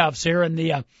NBA playoffs here, and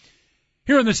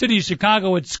here in the city of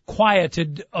Chicago, it's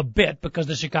quieted a bit because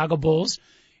the Chicago Bulls,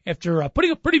 after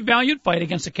putting a pretty valiant fight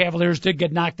against the Cavaliers, did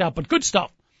get knocked out. But good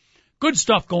stuff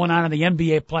going on in the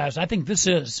NBA playoffs. I think this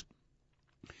is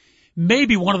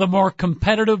maybe one of the more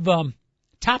competitive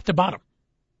top to bottom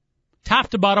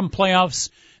playoffs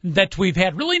that we've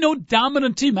had. Really no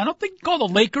dominant team. I don't think you can call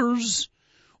the Lakers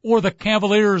or the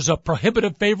Cavaliers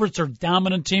prohibitive favorites or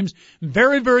dominant teams.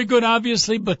 Very, very good,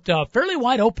 obviously, but fairly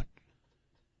wide open.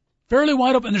 Fairly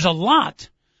wide open. There's a lot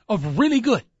of really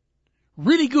good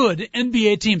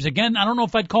NBA teams. Again, I don't know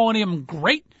if I'd call any of them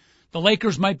great. The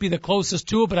Lakers might be the closest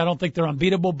to it, but I don't think they're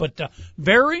unbeatable. But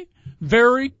very,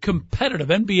 very competitive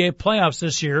NBA playoffs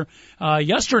this year.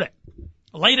 Yesterday,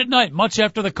 late at night, much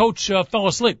after the coach fell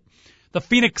asleep, the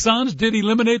Phoenix Suns did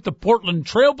eliminate the Portland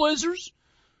Trailblazers.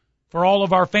 For all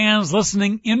of our fans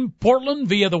listening in Portland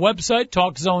via the website,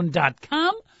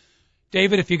 TalkZone.com.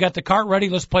 David, if you got the cart ready,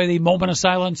 let's play the Moment of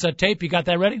Silence tape. You got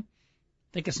that ready? I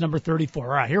think it's number 34.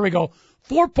 All right, here we go.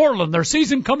 For Portland, their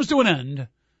season comes to an end.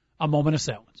 A moment of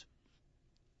silence.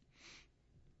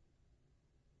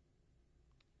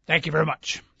 Thank you very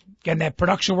much. Again, that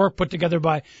production work put together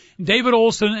by David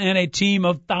Olson and a team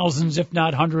of thousands, if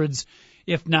not hundreds,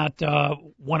 if not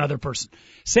one other person.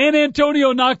 San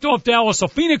Antonio knocked off Dallas, so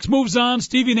Phoenix moves on.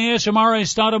 Stevie Nash, Amare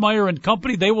Stoudemire, and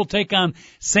company, they will take on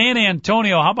San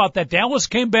Antonio. How about that? Dallas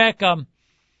came back.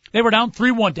 They were down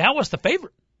 3-1. Dallas the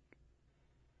favorite.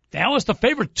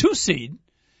 2 seed,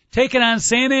 taking on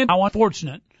San Antonio. How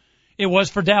unfortunate it was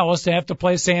for Dallas to have to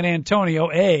play San Antonio.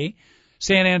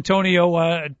 San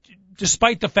Antonio,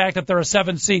 despite the fact that they're a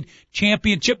 7 seed,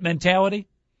 championship mentality,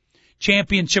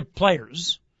 championship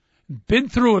players. Been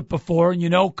through it before,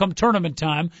 and come tournament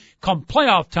time, come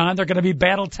playoff time, they're going to be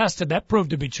battle tested. That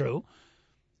proved to be true.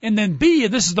 And then B,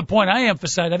 and this is the point I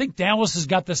emphasize, I think Dallas has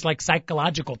got this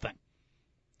psychological thing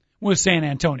with San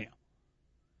Antonio,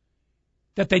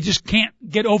 that they just can't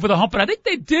get over the hump. And I think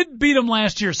they did beat them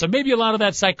last year, so maybe a lot of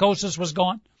that psychosis was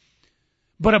gone,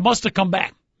 but it must have come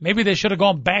back. Maybe they should have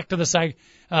gone back to the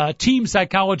team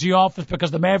psychology office,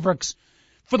 because the Mavericks,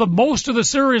 for the most of the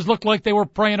series, looked like they were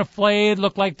praying a flayed,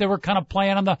 looked like they were kind of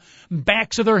playing on the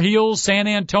backs of their heels. San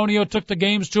Antonio took the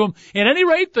games to them. At any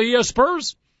rate, the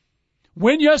Spurs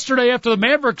win yesterday after the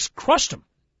Mavericks crushed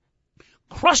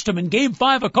them in Game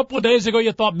 5 a couple of days ago.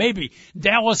 You thought maybe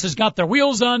Dallas has got their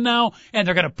wheels on now, and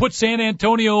they're going to put San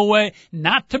Antonio away.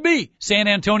 Not to be. San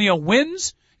Antonio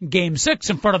wins Game 6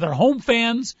 in front of their home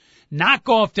fans. knock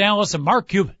off Dallas and Mark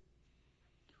Cuban.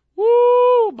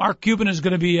 Woo! Mark Cuban is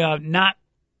going to be not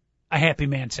a happy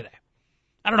man today.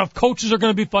 I don't know if coaches are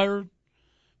going to be fired,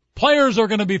 players are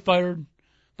going to be fired,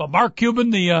 but Mark Cuban,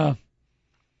 the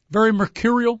very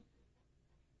mercurial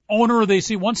owner, they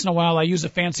see once in a while I use a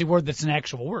fancy word that's an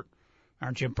actual word.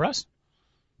 Aren't you impressed?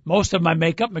 Most of my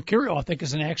makeup, mercurial, I think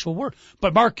is an actual word.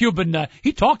 But Mark Cuban,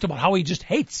 he talked about how he just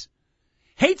hates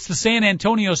the San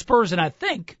Antonio Spurs, and I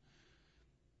think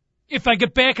if I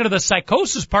get back into the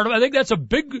psychosis part of it, I think that's a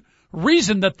big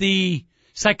reason that the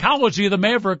psychology of the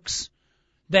Mavericks,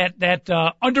 that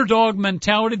underdog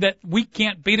mentality, that we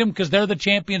can't beat them because they're the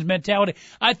champions mentality,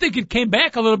 I think it came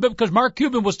back a little bit because Mark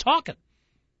Cuban was talking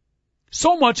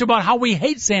so much about how we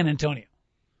hate San Antonio,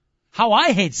 how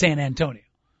I hate San Antonio.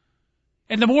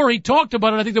 And the more he talked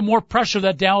about it, I think the more pressure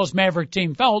that Dallas Maverick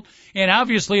team felt, and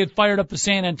obviously it fired up the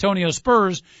San Antonio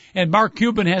Spurs, and Mark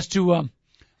Cuban has to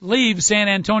leave San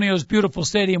Antonio's beautiful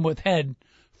stadium with head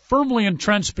firmly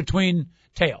entrenched between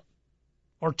tail,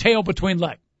 or tail between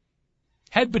leg.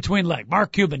 Head between leg.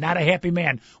 Mark Cuban, not a happy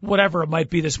man, whatever it might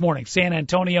be this morning. San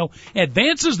Antonio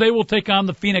advances. They will take on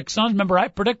the Phoenix Suns. Remember, I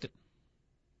predicted.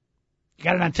 You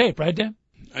got it on tape, right, Dan?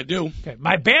 I do. Okay.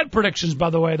 My bad predictions, by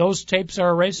the way, those tapes are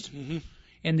erased. Mm-hmm.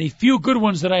 And the few good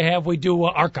ones that I have, we do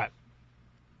archive.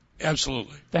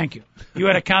 Absolutely. Thank you. You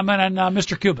had a comment on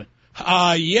Mr. Cuban.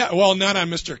 Yeah, well, not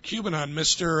on Mr. Cuban, on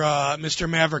Mr.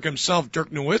 Maverick himself, Dirk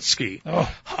Nowitzki.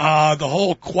 Oh. The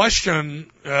whole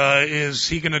question is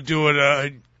he going to do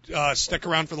it, stick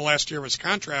around for the last year of his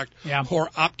contract, or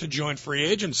opt to join free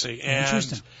agency?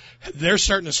 And they're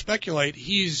starting to speculate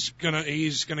he's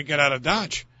gonna get out of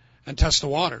Dodge and test the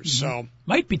waters. Mm-hmm. So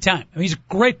might be time. I mean, he's a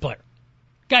great player.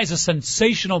 Guy's a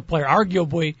sensational player.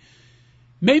 Arguably,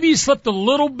 maybe he slipped a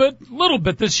little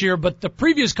bit this year, but the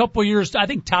previous couple of years, I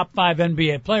think top 5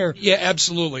 NBA player. Yeah,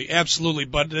 absolutely.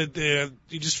 But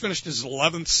he just finished his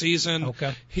 11th season.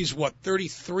 Okay. He's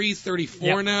 33,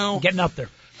 34 now. Getting up there.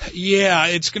 Yeah,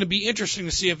 it's going to be interesting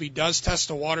to see if he does test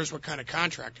the waters, what kind of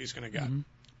contract he's going to get. Mm-hmm.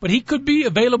 But he could be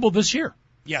available this year.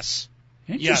 Yes.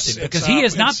 Interesting, because he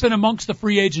has not been amongst the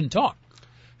free agent talk.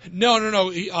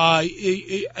 No.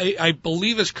 I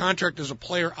believe his contract is a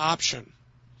player option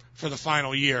for the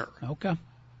final year. Okay.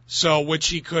 So, which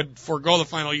he could forego the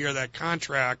final year of that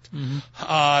contract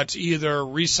to either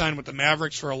re-sign with the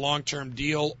Mavericks for a long-term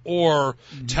deal or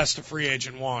test the free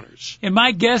agent waters. And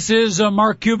my guess is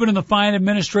Mark Cuban and the fine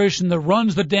administration that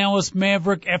runs the Dallas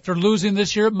Maverick after losing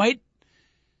this year,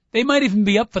 they might even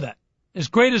be up for that. As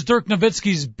great as Dirk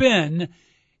Nowitzki's been,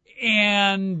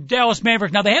 and Dallas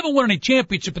Maverick, now they haven't won any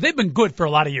championship, but they've been good for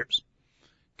a lot of years.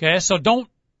 Okay, so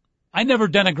I never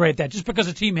denigrate that. Just because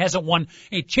a team hasn't won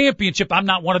a championship, I'm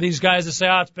not one of these guys that say,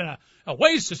 it's been a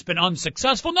waste, it's been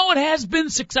unsuccessful. No, it has been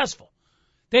successful.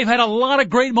 They've had a lot of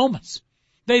great moments.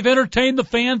 They've entertained the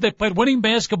fans. They've played winning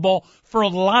basketball for a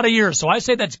lot of years. So I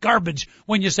say that's garbage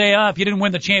when you say, if you didn't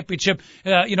win the championship,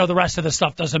 the rest of the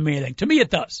stuff doesn't mean anything. To me, it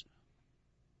does.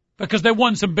 Because they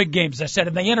won some big games, I said,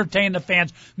 and they entertained the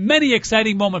fans. Many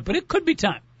exciting moments, but it could be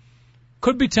time.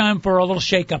 Could be time for a little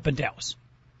shake-up in Dallas.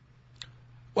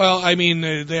 Well, I mean,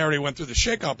 they already went through the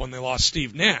shake-up when they lost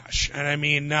Steve Nash. And, I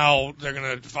mean, now they're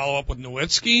going to follow up with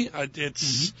Nowitzki.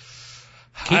 It's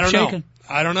Keep shaking.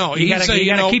 I don't know. You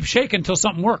gotta keep shaking until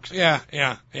something works. Yeah.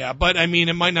 But, I mean,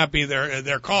 it might not be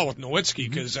their call with Nowitzki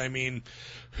because, I mean,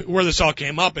 where this all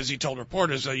came up is he told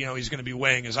reporters that, he's going to be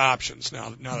weighing his options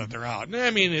now that they're out. And,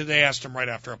 I mean, they asked him right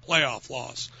after a playoff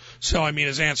loss. So, I mean,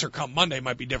 his answer come Monday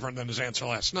might be different than his answer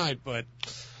last night, but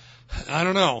I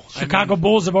don't know. Chicago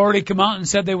Bulls have already come out and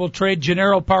said they will trade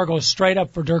Gennaro Pargo straight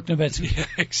up for Dirk Nowitzki. Yeah,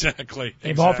 exactly.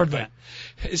 They've offered that.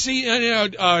 See,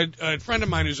 a friend of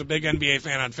mine who's a big NBA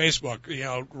fan on Facebook,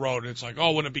 wrote, it's like,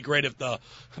 wouldn't it be great if the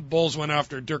Bulls went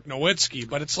after Dirk Nowitzki?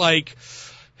 But it's like,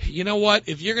 you know what?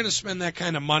 If you're going to spend that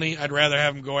kind of money, I'd rather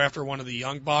have him go after one of the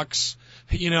young bucks,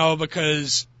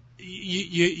 because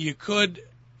you could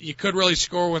really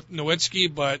score with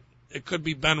Nowitzki, but it could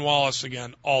be Ben Wallace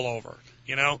again all over,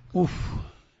 Oof.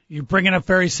 You're bringing up a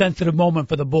very sensitive moment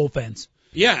for the Bull fans.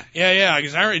 Yeah.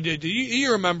 Because I already did.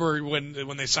 You remember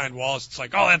when they signed Wallace? It's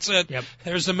like, that's it. Yep.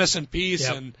 There's the missing piece,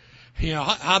 and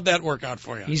how'd that work out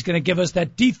for you? He's going to give us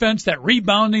that defense, that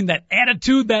rebounding, that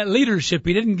attitude, that leadership.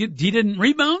 He didn't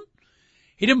rebound.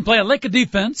 He didn't play a lick of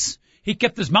defense. He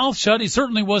kept his mouth shut. He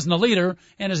certainly wasn't a leader,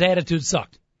 and his attitude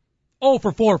sucked. 0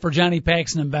 for 4 for Johnny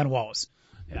Paxson and Ben Wallace.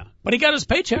 Yeah, but he got his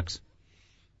paychecks.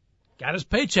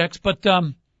 But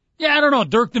I don't know.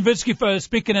 Dirk Nowitzki,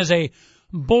 speaking as a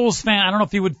Bulls fan, I don't know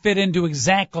if he would fit into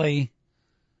exactly.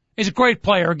 He's a great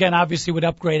player. Again, obviously would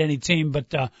upgrade any team,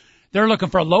 but they're looking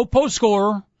for a low post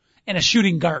scorer and a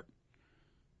shooting guard.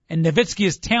 And Nowitzki,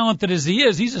 as talented as he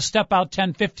is, he's a step-out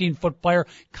 10, 15-foot player,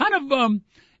 kind of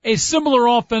a similar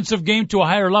offensive game to a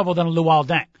higher level than a Luol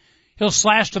Deng. He'll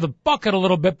slash to the bucket a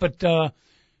little bit, but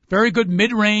very good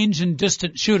mid-range and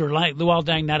distant shooter. Like Luol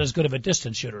Deng, not as good of a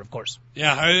distance shooter, of course.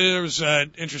 Yeah, there was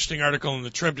an interesting article in the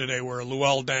Trib today where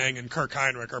Luol Deng and Kirk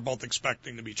Heinrich are both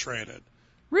expecting to be traded.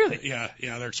 Really? Yeah,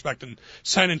 they're expecting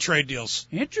sign and trade deals.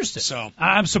 Interesting. So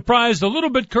I'm surprised a little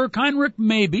bit. Kirk Heinrich,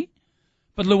 maybe.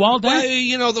 But Luol Deng? Well,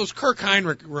 you know, those Kirk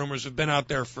Heinrich rumors have been out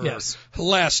there for the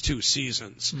last 2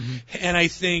 seasons. Mm-hmm. And I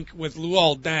think with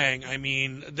Luol Deng, I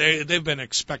mean, they've been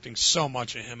expecting so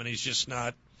much of him, and he's just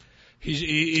not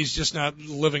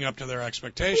living up to their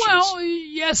expectations. Well,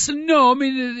 yes and no. I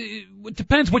mean, it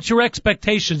depends what your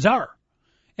expectations are.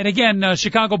 And again,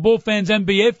 Chicago Bull fans,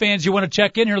 NBA fans, you want to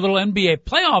check in here, a little NBA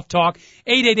playoff talk,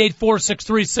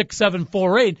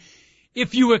 888-463-6748.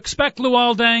 If you expect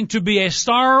Luol Deng to be a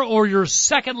star or your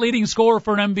second leading scorer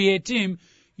for an NBA team,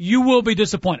 you will be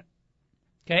disappointed.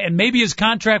 Okay, and maybe his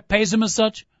contract pays him as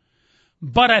such.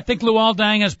 But I think Luol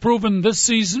Deng has proven this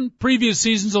season, previous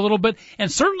seasons a little bit, and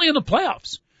certainly in the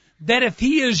playoffs, that if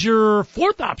he is your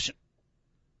fourth option,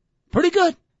 pretty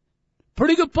good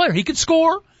player. He can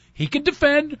score, he can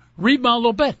defend, rebound a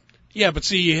little bit. Yeah, but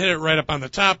see, you hit it right up on the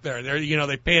top there.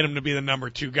 They paid him to be the number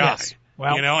 2 guy. Yes.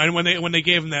 Well, and when they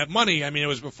gave him that money, I mean, it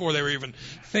was before they were even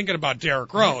thinking about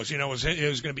Derrick Rose. You know, it was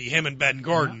going to be him and Ben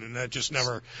Gordon, and that just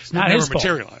never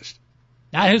materialized.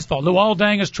 Not his fault. Luol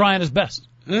Deng is trying his best.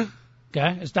 Yeah.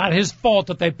 Okay, it's not his fault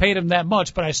that they paid him that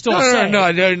much, but I still say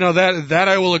no, that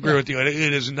I will agree with you.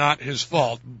 It is not his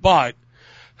fault, but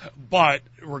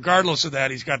regardless of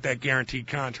that, he's got that guaranteed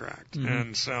contract,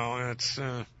 and so it's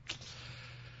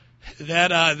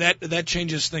that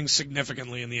changes things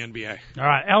significantly in the NBA. All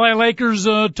right, LA Lakers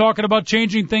talking about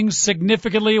changing things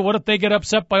significantly. What if they get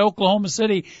upset by Oklahoma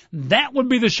City? That would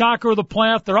be the shocker of the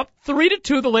playoff. They're up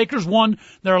 3-2. The Lakers won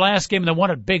their last game, and they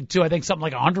won it big too. I think something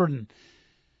like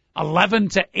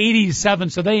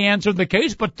 111-87. So they answered the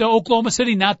case, but Oklahoma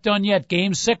City not done yet.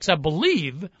 Game 6, I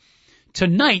believe,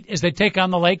 tonight as they take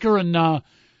on the Laker, and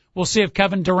we'll see if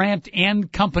Kevin Durant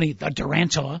and company, the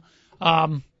Durantula,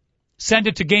 send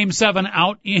it to Game 7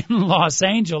 out in Los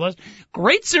Angeles.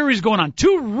 Great series going on.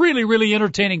 2 really, really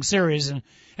entertaining series. And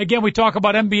again, we talk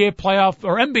about NBA playoff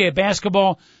or NBA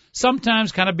basketball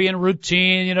sometimes kind of being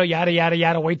routine, yada, yada,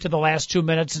 yada, wait to the last 2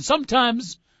 minutes. And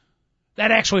sometimes that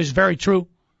actually is very true.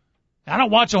 I don't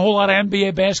watch a whole lot of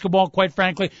NBA basketball, quite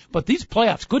frankly, but these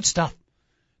playoffs, good stuff.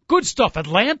 Good stuff.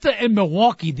 Atlanta and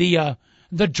Milwaukee, the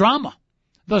drama.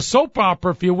 The soap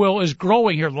opera, if you will, is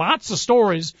growing here. Lots of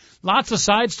stories, lots of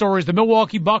side stories. The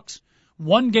Milwaukee Bucks,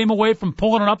 1 game away from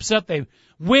pulling an upset. They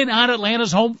win on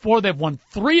Atlanta's home floor. They've won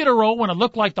 3 in a row when it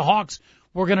looked like the Hawks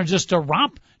were going to just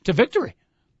romp to victory.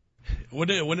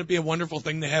 Wouldn't it be a wonderful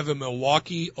thing to have a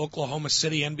Milwaukee-Oklahoma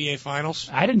City NBA Finals?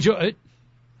 I'd enjoy it.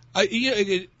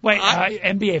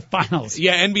 NBA Finals.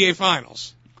 Yeah, NBA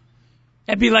Finals.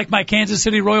 That'd be like my Kansas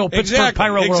City Royal Pittsburgh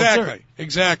Pyro World Series.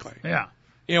 Exactly. Yeah.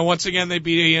 Once again, they'd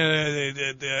be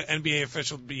the NBA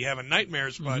officials would be having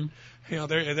nightmares, but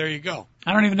there you go.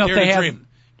 I don't even know if they have.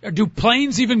 Do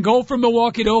planes even go from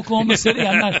Milwaukee to Oklahoma City?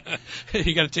 I'm not.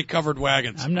 You got to take covered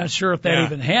wagons. I'm not sure if that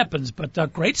even happens,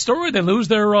 but great story. They lose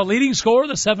their leading scorer,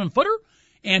 the 7-footer,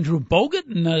 Andrew Bogut,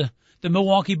 and the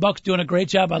Milwaukee Bucks doing a great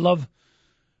job. I love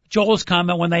Joel's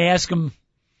comment when they ask him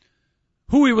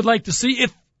who he would like to see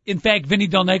if, in fact, Vinny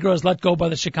Del Negro is let go by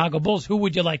the Chicago Bulls. Who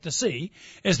would you like to see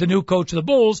as the new coach of the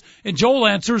Bulls? And Joel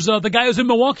answers, the guy who's in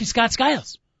Milwaukee, Scott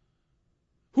Skiles,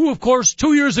 who, of course,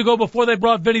 2 years ago before they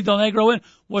brought Vinny Del Negro in,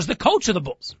 was the coach of the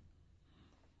Bulls.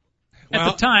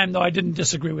 At the time, though, I didn't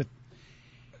disagree with.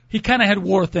 He kind of had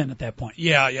wore thin at that point.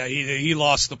 Yeah, he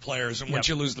lost the players, and once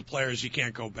you lose the players, you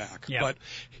can't go back. Yep. But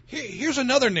here's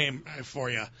another name for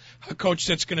you, a coach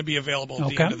that's going to be available at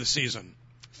the end of the season.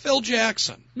 Phil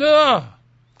Jackson.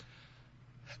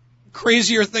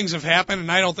 Crazier things have happened, and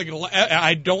I don't think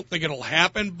it'll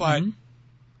happen, but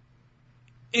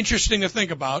interesting to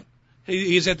think about.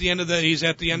 He's at the end of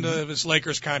his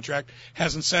Lakers contract.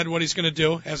 Hasn't said what he's going to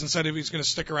do. Hasn't said if he's going to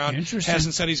stick around.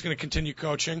 Hasn't said he's going to continue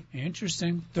coaching.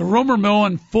 Interesting. The rumor mill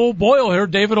in full boil here.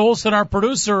 David Olson, our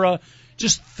producer,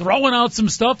 just throwing out some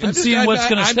stuff and seeing what's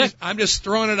going to stick. I'm just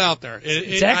throwing it out there.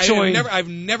 It's actually. I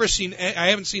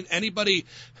haven't seen anybody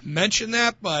mention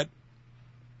that, but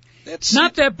it's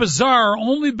not that bizarre.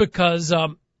 Only because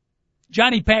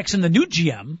Johnny Paxson, the new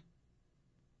GM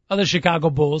of the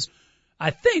Chicago Bulls, I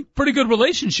think pretty good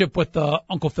relationship with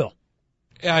Uncle Phil.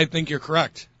 Yeah, I think you're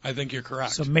correct.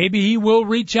 So maybe he will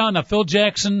reach out. Now, Phil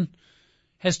Jackson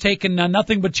has taken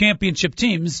nothing but championship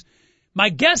teams. My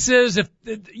guess is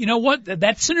you know what,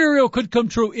 that scenario could come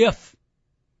true if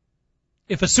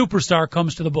a superstar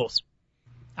comes to the Bulls.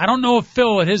 I don't know if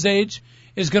Phil at his age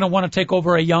is going to want to take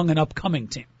over a young and upcoming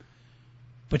team.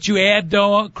 But you add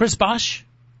Chris Bosh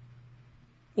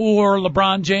or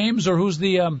LeBron James or who's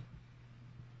the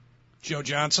Joe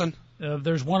Johnson.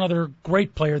 There's one other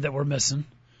great player that we're missing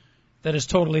that has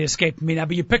totally escaped me now.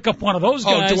 But you pick up one of those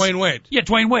guys. Oh, Dwayne Wade. Yeah,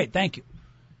 Dwayne Wade. Thank you.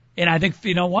 And I think,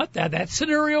 you know what, that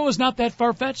scenario is not that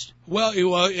far-fetched. Well,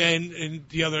 and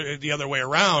the other way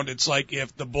around, it's like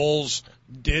if the Bulls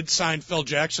did sign Phil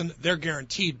Jackson, they're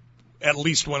guaranteed at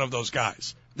least one of those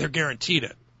guys. They're guaranteed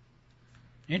it.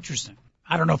 Interesting.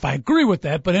 I don't know if I agree with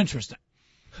that, but interesting.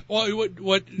 Well,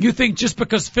 what you think just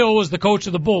because Phil was the coach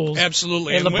of the Bulls?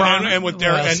 Absolutely. And LeBron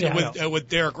and with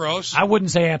Derrick Rose? I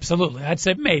wouldn't say absolutely. I'd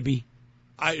say maybe.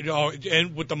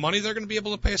 And with the money they're going to be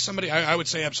able to pay somebody, I would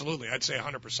say absolutely. I'd say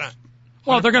 100%.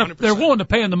 Well, they're willing to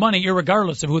pay him the money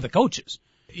irregardless of who the coach is.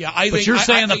 Yeah, But you're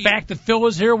saying the fact that Phil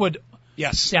was here would.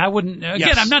 Yes. See, I wouldn't. Again,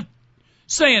 yes. I'm not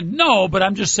saying no, but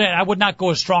I'm just saying I would not go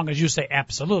as strong as you say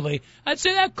absolutely. I'd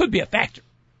say that could be a factor.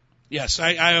 Yes,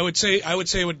 I would say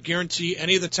it would guarantee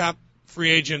any of the top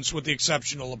free agents with the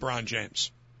exception of LeBron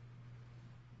James.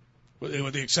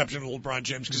 With the exception of LeBron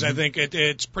James, because I think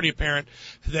it's pretty apparent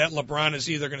that LeBron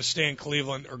is either going to stay in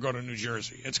Cleveland or go to New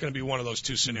Jersey. It's going to be one of those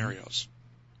two scenarios,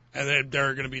 and there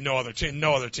are going to be no other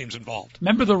teams involved.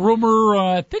 Remember the rumor?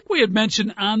 I think we had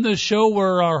mentioned on the show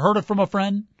where heard it from a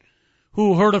friend,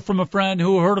 who heard it from a friend,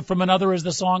 who heard it from another, as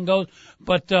the song goes.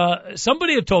 But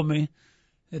somebody had told me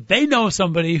that they know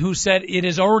somebody who said it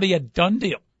is already a done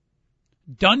deal.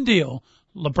 Done deal.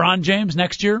 LeBron James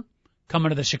next year coming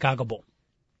to the Chicago Bulls.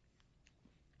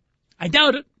 I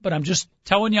doubt it, but I'm just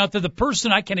telling you out there, the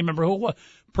person, I can't even remember who it was,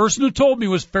 person who told me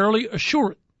was fairly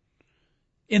assured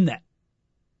in that.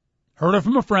 Heard it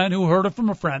from a friend who heard it from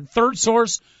a friend. Third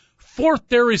source, fourth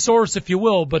dairy source, if you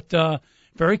will, but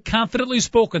very confidently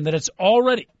spoken that it's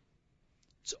already,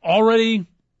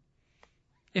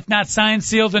 if not signed,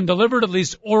 sealed, and delivered, at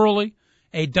least orally,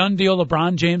 a done deal.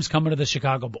 LeBron James coming to the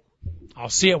Chicago Bulls. I'll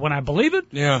see it when I believe it.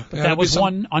 Yeah. But that was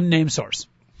one unnamed source.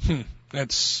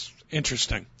 That's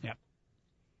interesting. Yeah.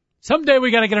 Someday we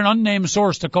got to get an unnamed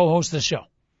source to co-host this show.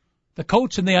 The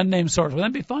coach and the unnamed source.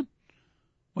 Wouldn't that be fun?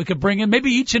 We could bring in maybe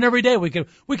each and every day. We could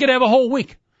have a whole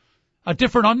week, a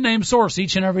different unnamed source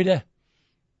each and every day.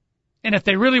 And if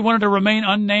they really wanted to remain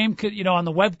unnamed, on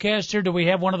the webcast here, do we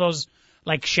have one of those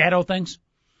like shadow things?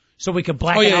 So we could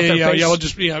blacken out their face? Yeah, we'll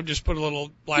just put a little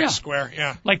black square,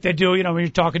 yeah. Like they do, when you're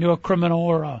talking to a criminal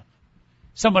or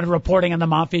someone reporting on the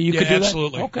mafia, you could do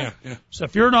absolutely. that? Okay. Yeah. So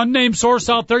if you're an unnamed source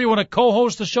out there, you want to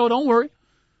co-host the show, don't worry.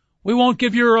 We won't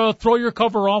give throw your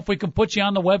cover off. We can put you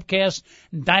on the webcast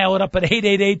and dial it up at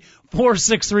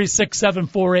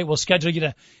 888-463-6748. We'll schedule you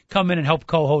to come in and help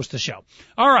co-host the show.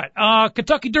 All right.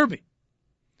 Kentucky Derby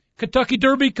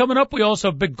coming up. We also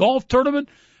have a big golf tournament.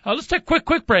 Let's take a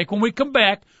quick break. When we come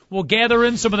back, we'll gather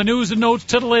in some of the news and notes,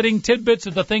 titillating tidbits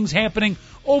of the things happening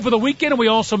over the weekend. And we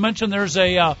also mentioned there's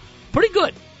a pretty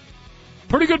good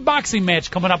boxing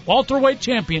match coming up. Welterweight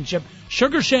Championship.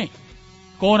 Sugar Shane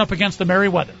going up against the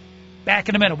Merriweather. Back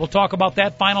in a minute. We'll talk about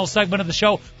that final segment of the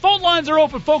show. Phone lines are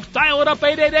open, folks. Dial it up,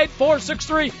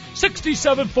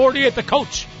 888-463-6748. The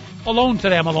coach. Alone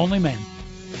today. I'm a lonely man.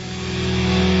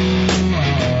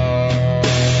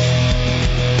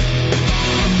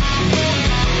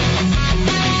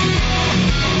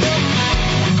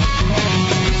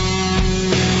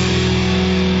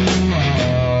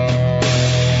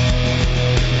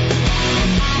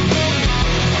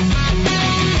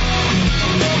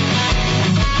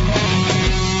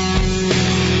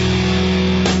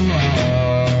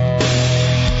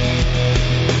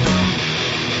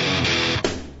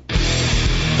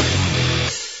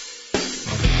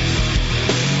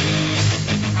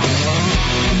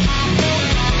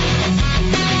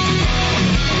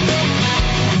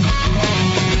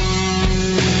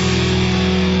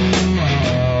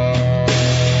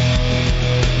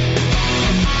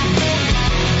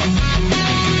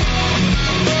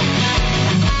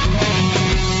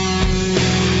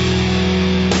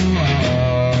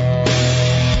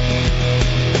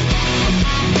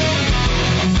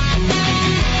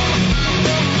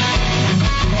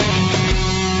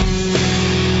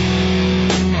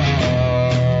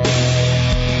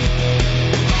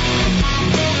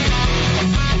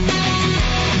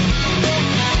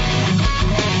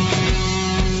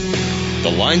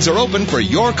 Lines are open for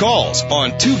your calls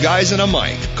on Two Guys and a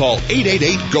Mic. Call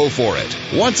 888-GO-FOR-IT.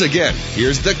 Once again,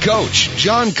 here's the coach,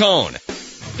 John Cohn.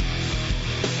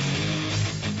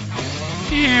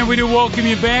 And we do welcome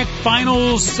you back.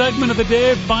 Final segment of the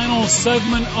day, final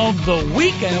segment of the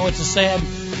week. I know it's a sad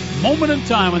moment in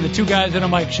time when the Two Guys and a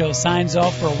Mic show signs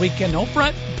off for a weekend. Don't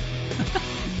fret.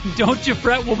 Don't you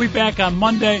fret. We'll be back on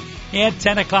Monday at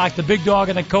 10 o'clock. The Big Dog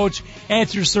and the Coach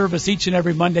at your service each and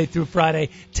every Monday through Friday,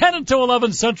 10 until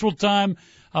 11 Central Time.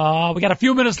 We got a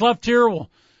few minutes left here.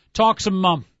 We'll talk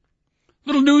some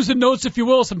little news and notes, if you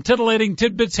will, some titillating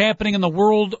tidbits happening in the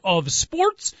world of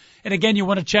sports. And again, you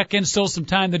want to check in, still some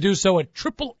time to do so at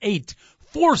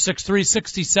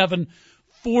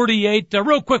 888-463-6748.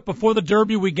 Real quick, before the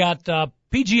Derby, we got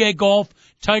PGA Golf.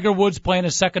 Tiger Woods playing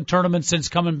his second tournament since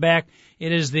coming back.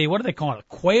 It is the, what do they call it,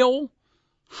 Quail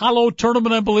Hollow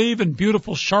Tournament, I believe, in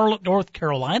beautiful Charlotte, North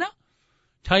Carolina.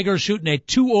 Tiger shooting a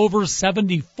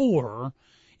 2/74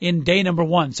 in day number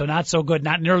one, so not so good.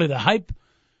 Not nearly the hype.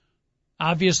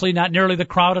 Obviously not nearly the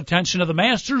crowd attention of the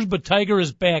Masters, but Tiger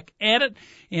is back at it,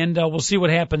 and we'll see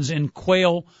what happens in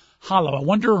Quail Hollow. I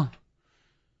wonder,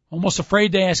 almost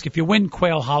afraid to ask, if you win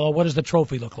Quail Hollow, what does the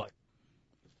trophy look like?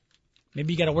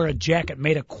 Maybe you got to wear a jacket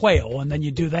made of quail, and then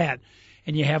you do that,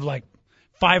 and you have like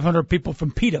 500 people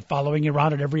from PETA following you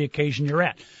around at every occasion you're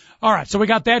at. All right, so we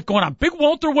got that going on. Big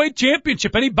welterweight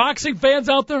championship. Any boxing fans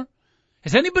out there?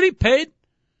 Has anybody paid?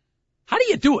 How do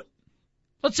you do it?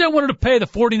 Let's say I wanted to pay the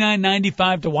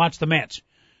 $49.95 to watch the match.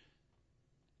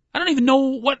 I don't even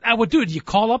know what I would do. Do you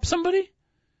call up somebody?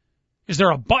 Is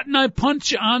there a button I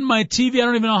punch on my TV? I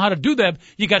don't even know how to do that.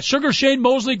 You got Sugar Shane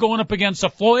Mosley going up against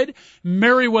Floyd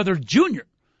Mayweather Jr.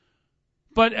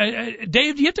 But,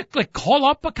 Dave, do you have to call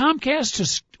up a Comcast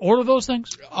to order those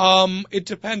things? It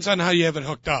depends on how you have it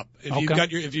hooked up. If Okay.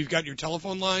 you've got your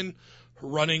telephone line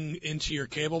running into your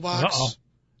cable box,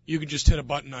 you can just hit a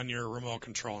button on your remote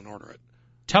control and order it.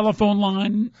 Telephone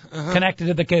line connected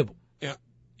to the cable. Yeah.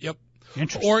 Yep.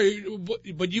 Interesting.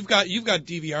 But you've got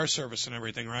DVR service and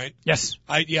everything, right? Yes.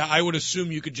 I would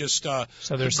assume you could just So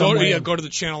there's go some way to the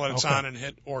channel that it's on and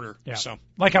hit order. Yeah. So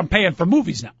like I'm paying for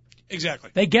movies now.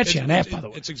 exactly. They get you on that, by the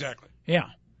way. It's exactly. Yeah.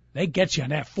 They get you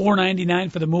on that.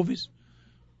 $4.99 for the movies.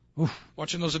 Oof.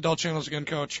 Watching those adult channels again,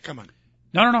 Coach. Come on.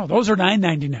 No. Those are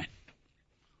 $9.99.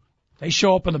 They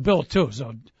show up on the bill too,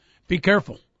 so be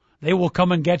careful. They will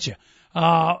come and get you.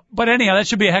 But anyhow, that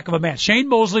should be a heck of a match. Shane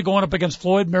Mosley going up against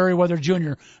Floyd Mayweather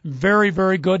Jr. Very,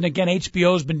 very good. And again,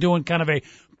 HBO's been doing kind of a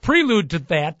prelude to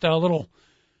that, a little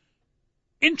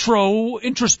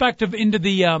introspective into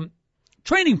the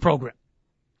training program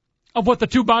of what the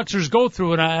two boxers go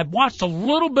through. And I've watched a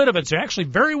little bit of it. It's actually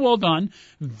very well done,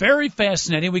 very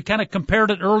fascinating. We kind of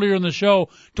compared it earlier in the show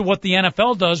to what the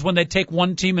NFL does when they take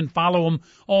one team and follow them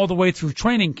all the way through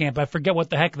training camp. I forget what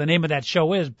the heck the name of that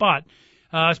show is, but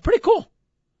it's pretty cool.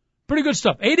 Pretty good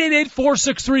stuff.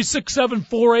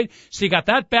 888-463-6748. So you got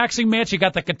that boxing match. You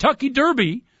got the Kentucky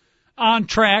Derby on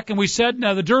track. And we said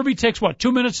now the Derby takes,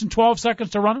 2 minutes and 12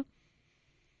 seconds to run it?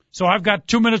 So I've got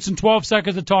 2 minutes and 12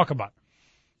 seconds to talk about.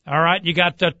 All right. You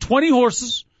got 20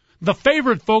 horses. The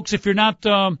favorite, folks, if you're not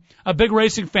a big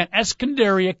racing fan,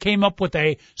 Escondaria came up with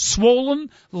a swollen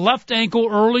left ankle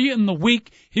early in the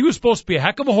week. He was supposed to be a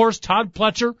heck of a horse. Todd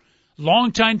Pletcher,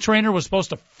 longtime trainer, was supposed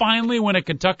to finally win a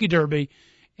Kentucky Derby,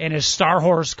 and his star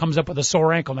horse comes up with a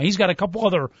sore ankle. Now, he's got a couple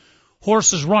other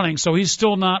horses running, so he's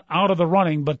still not out of the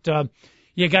running, but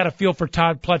you got to feel for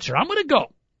Todd Pletcher. I'm going to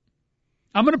go.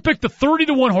 I'm going to pick the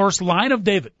 30-1 horse, Line of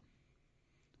David.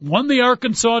 Won the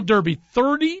Arkansas Derby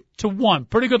 30-1.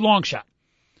 Pretty good long shot.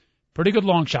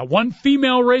 One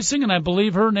female racing, and I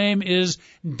believe her name is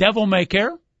Devil May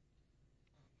Care.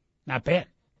 Not bad.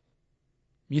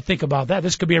 You think about that.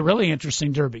 This could be a really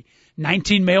interesting Derby.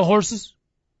 19 male horses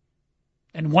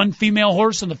and one female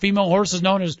horse, and the female horse is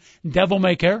known as Devil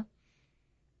May Care.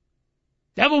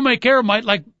 Devil May Care might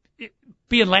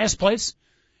be in last place,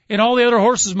 and all the other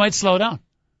horses might slow down.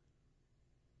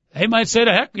 They might say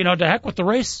to heck with the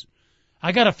race.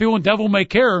 I got a feeling Devil May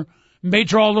Care may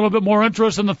draw a little bit more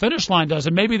interest than the finish line does,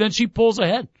 and maybe then she pulls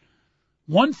ahead.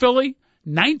 One filly,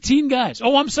 19 guys.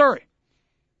 Oh, I'm sorry.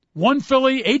 One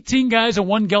filly, 18 guys, and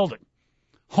one gelding.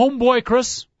 Homeboy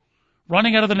Chris,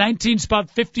 running out of the 19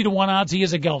 spot, 50-1 odds, he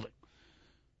is a gelding.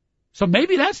 So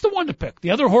maybe that's the one to pick.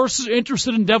 The other horse is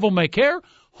interested in Devil May Care.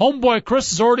 Homeboy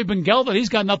Chris has already been gelded. He's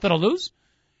got nothing to lose.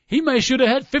 He may shoot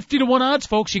ahead, 50-1 odds,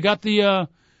 folks. You got the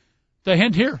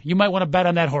hint here. You might want to bet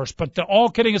on that horse. But all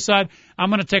kidding aside, I'm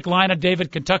going to take Line of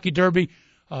David, Kentucky Derby.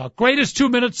 Greatest 2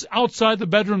 minutes outside the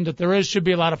bedroom that there is. Should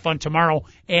be a lot of fun tomorrow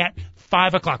at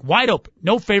 5 o'clock. Wide open.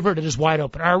 No favorite. It is wide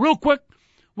open. All right, real quick,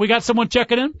 we got someone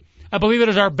checking in. I believe it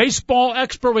is our baseball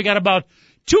expert. We got about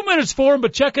 2 minutes for him,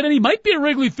 but check it in. He might be at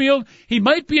Wrigley Field. He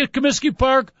might be at Comiskey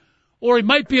Park. or he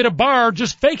might be at a bar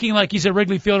just faking like he's at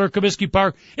Wrigley Field or Comiskey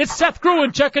Park. It's Seth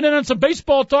Gruen checking in on some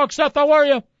baseball talk. Seth, how are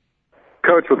you?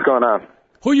 Coach, what's going on?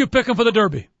 Who you picking for the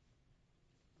Derby?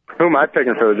 Who am I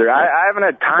picking for the Derby? I haven't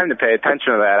had time to pay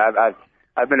attention to that.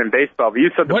 I've been in baseball, but you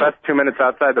said the best 2 minutes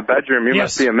outside the bedroom. You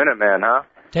must be a Minuteman, huh?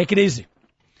 Take it easy.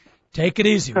 Take it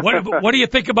easy. What do you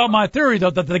think about my theory,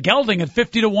 though, that the gelding at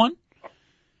 50-1?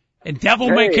 And Devil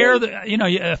May Care,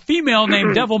 a female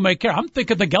named Devil May Care. I'm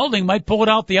thinking the gelding might pull it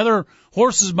out. The other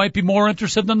horses might be more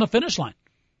interested than the finish line.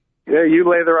 Yeah, you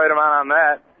lay the right amount on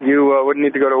that. You wouldn't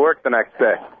need to go to work the next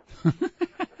day.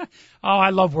 Oh,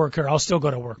 I love work here. I'll still go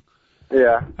to work.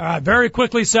 Yeah. All right, very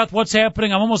quickly, Seth, what's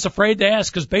happening? I'm almost afraid to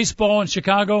ask because baseball in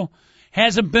Chicago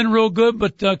hasn't been real good,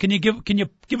 but can you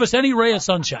give us any ray of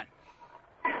sunshine?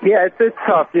 Yeah, it's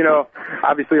tough.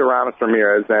 Obviously Aramis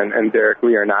Ramirez and Derek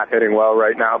Lee are not hitting well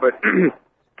right now, but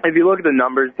if you look at the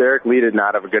numbers, Derek Lee did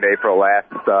not have a good April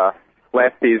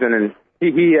last season, and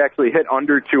he actually hit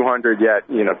under 200 yet,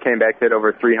 came back, hit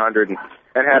over 300 and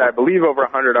had, I believe, over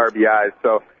 100 RBIs.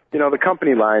 So, the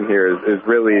company line here is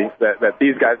really that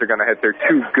these guys are going to hit. They're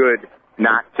too good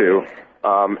not to.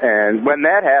 And when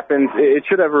that happens, it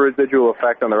should have a residual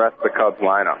effect on the rest of the Cubs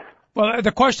lineup. Well,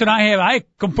 the question I have, I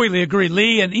completely agree,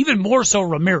 Lee, and even more so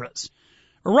Ramirez.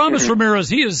 Aramis Ramirez,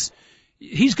 he's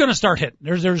going to start hitting.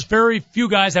 There's very few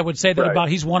guys that would say that about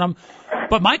he's one of them.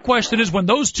 But my question is, when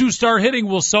those two start hitting,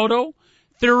 will Soto,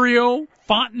 Theriot,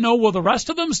 Fontenot, will the rest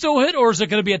of them still hit, or is it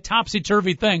going to be a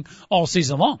topsy-turvy thing all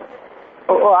season long?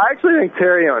 Well, I actually think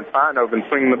Theriot and Fontenot have been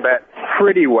swinging the bat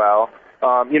pretty well.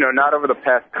 Not over the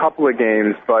past couple of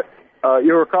games, but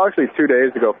you'll recall actually 2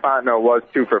 days ago, Fontenot was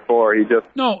 2 for 4. He just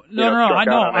no. I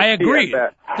know. I agree.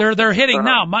 They're hitting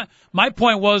now. My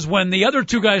point was when the other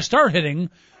two guys start hitting,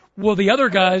 will the other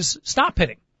guys stop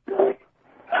hitting?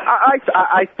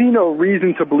 I see no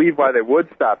reason to believe why they would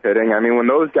stop hitting. I mean, when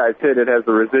those guys hit, it has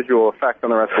a residual effect on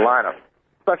the rest of the lineup,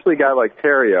 especially a guy like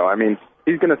Theriot. I mean,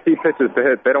 he's going to see pitches to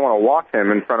hit. They don't want to walk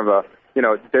him in front of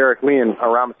Derek Lee and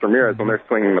Aramis Ramirez when they're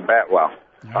swinging the bat well.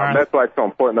 That's why it's so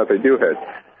important that they do hit.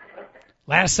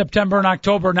 Last September and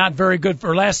October, not very good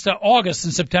for last August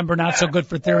and September, not so good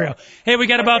for Theriot. Hey, we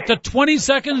got about 20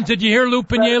 seconds. Did you hear Lou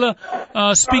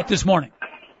Piniella speak this morning?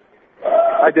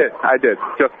 I did.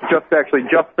 Just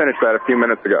finished that a few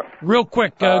minutes ago. Real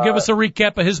quick, give us a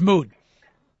recap of his mood.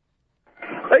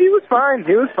 He was fine.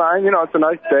 It's a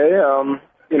nice day.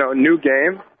 New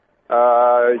game.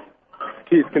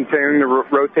 He's continuing to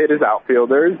rotate his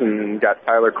outfielders and got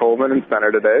Tyler Coleman in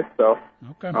center today. So,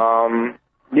 okay.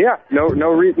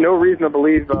 No reason to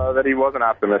believe that he wasn't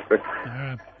optimistic.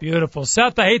 Beautiful.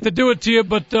 Seth, I hate to do it to you,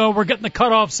 but we're getting the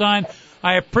cutoff sign.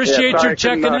 I appreciate your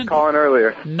checking in. Calling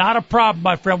earlier. Not a problem,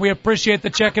 my friend. We appreciate the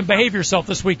check and behave yourself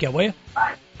this weekend, will you?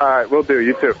 All right, we'll do.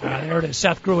 You too. There it is,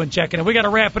 Seth Gruen checking in. We got to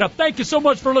wrap it up. Thank you so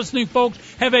much for listening, folks.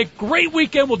 Have a great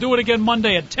weekend. We'll do it again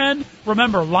Monday at 10.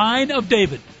 Remember, Line of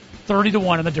David,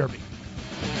 30-1 in the Derby.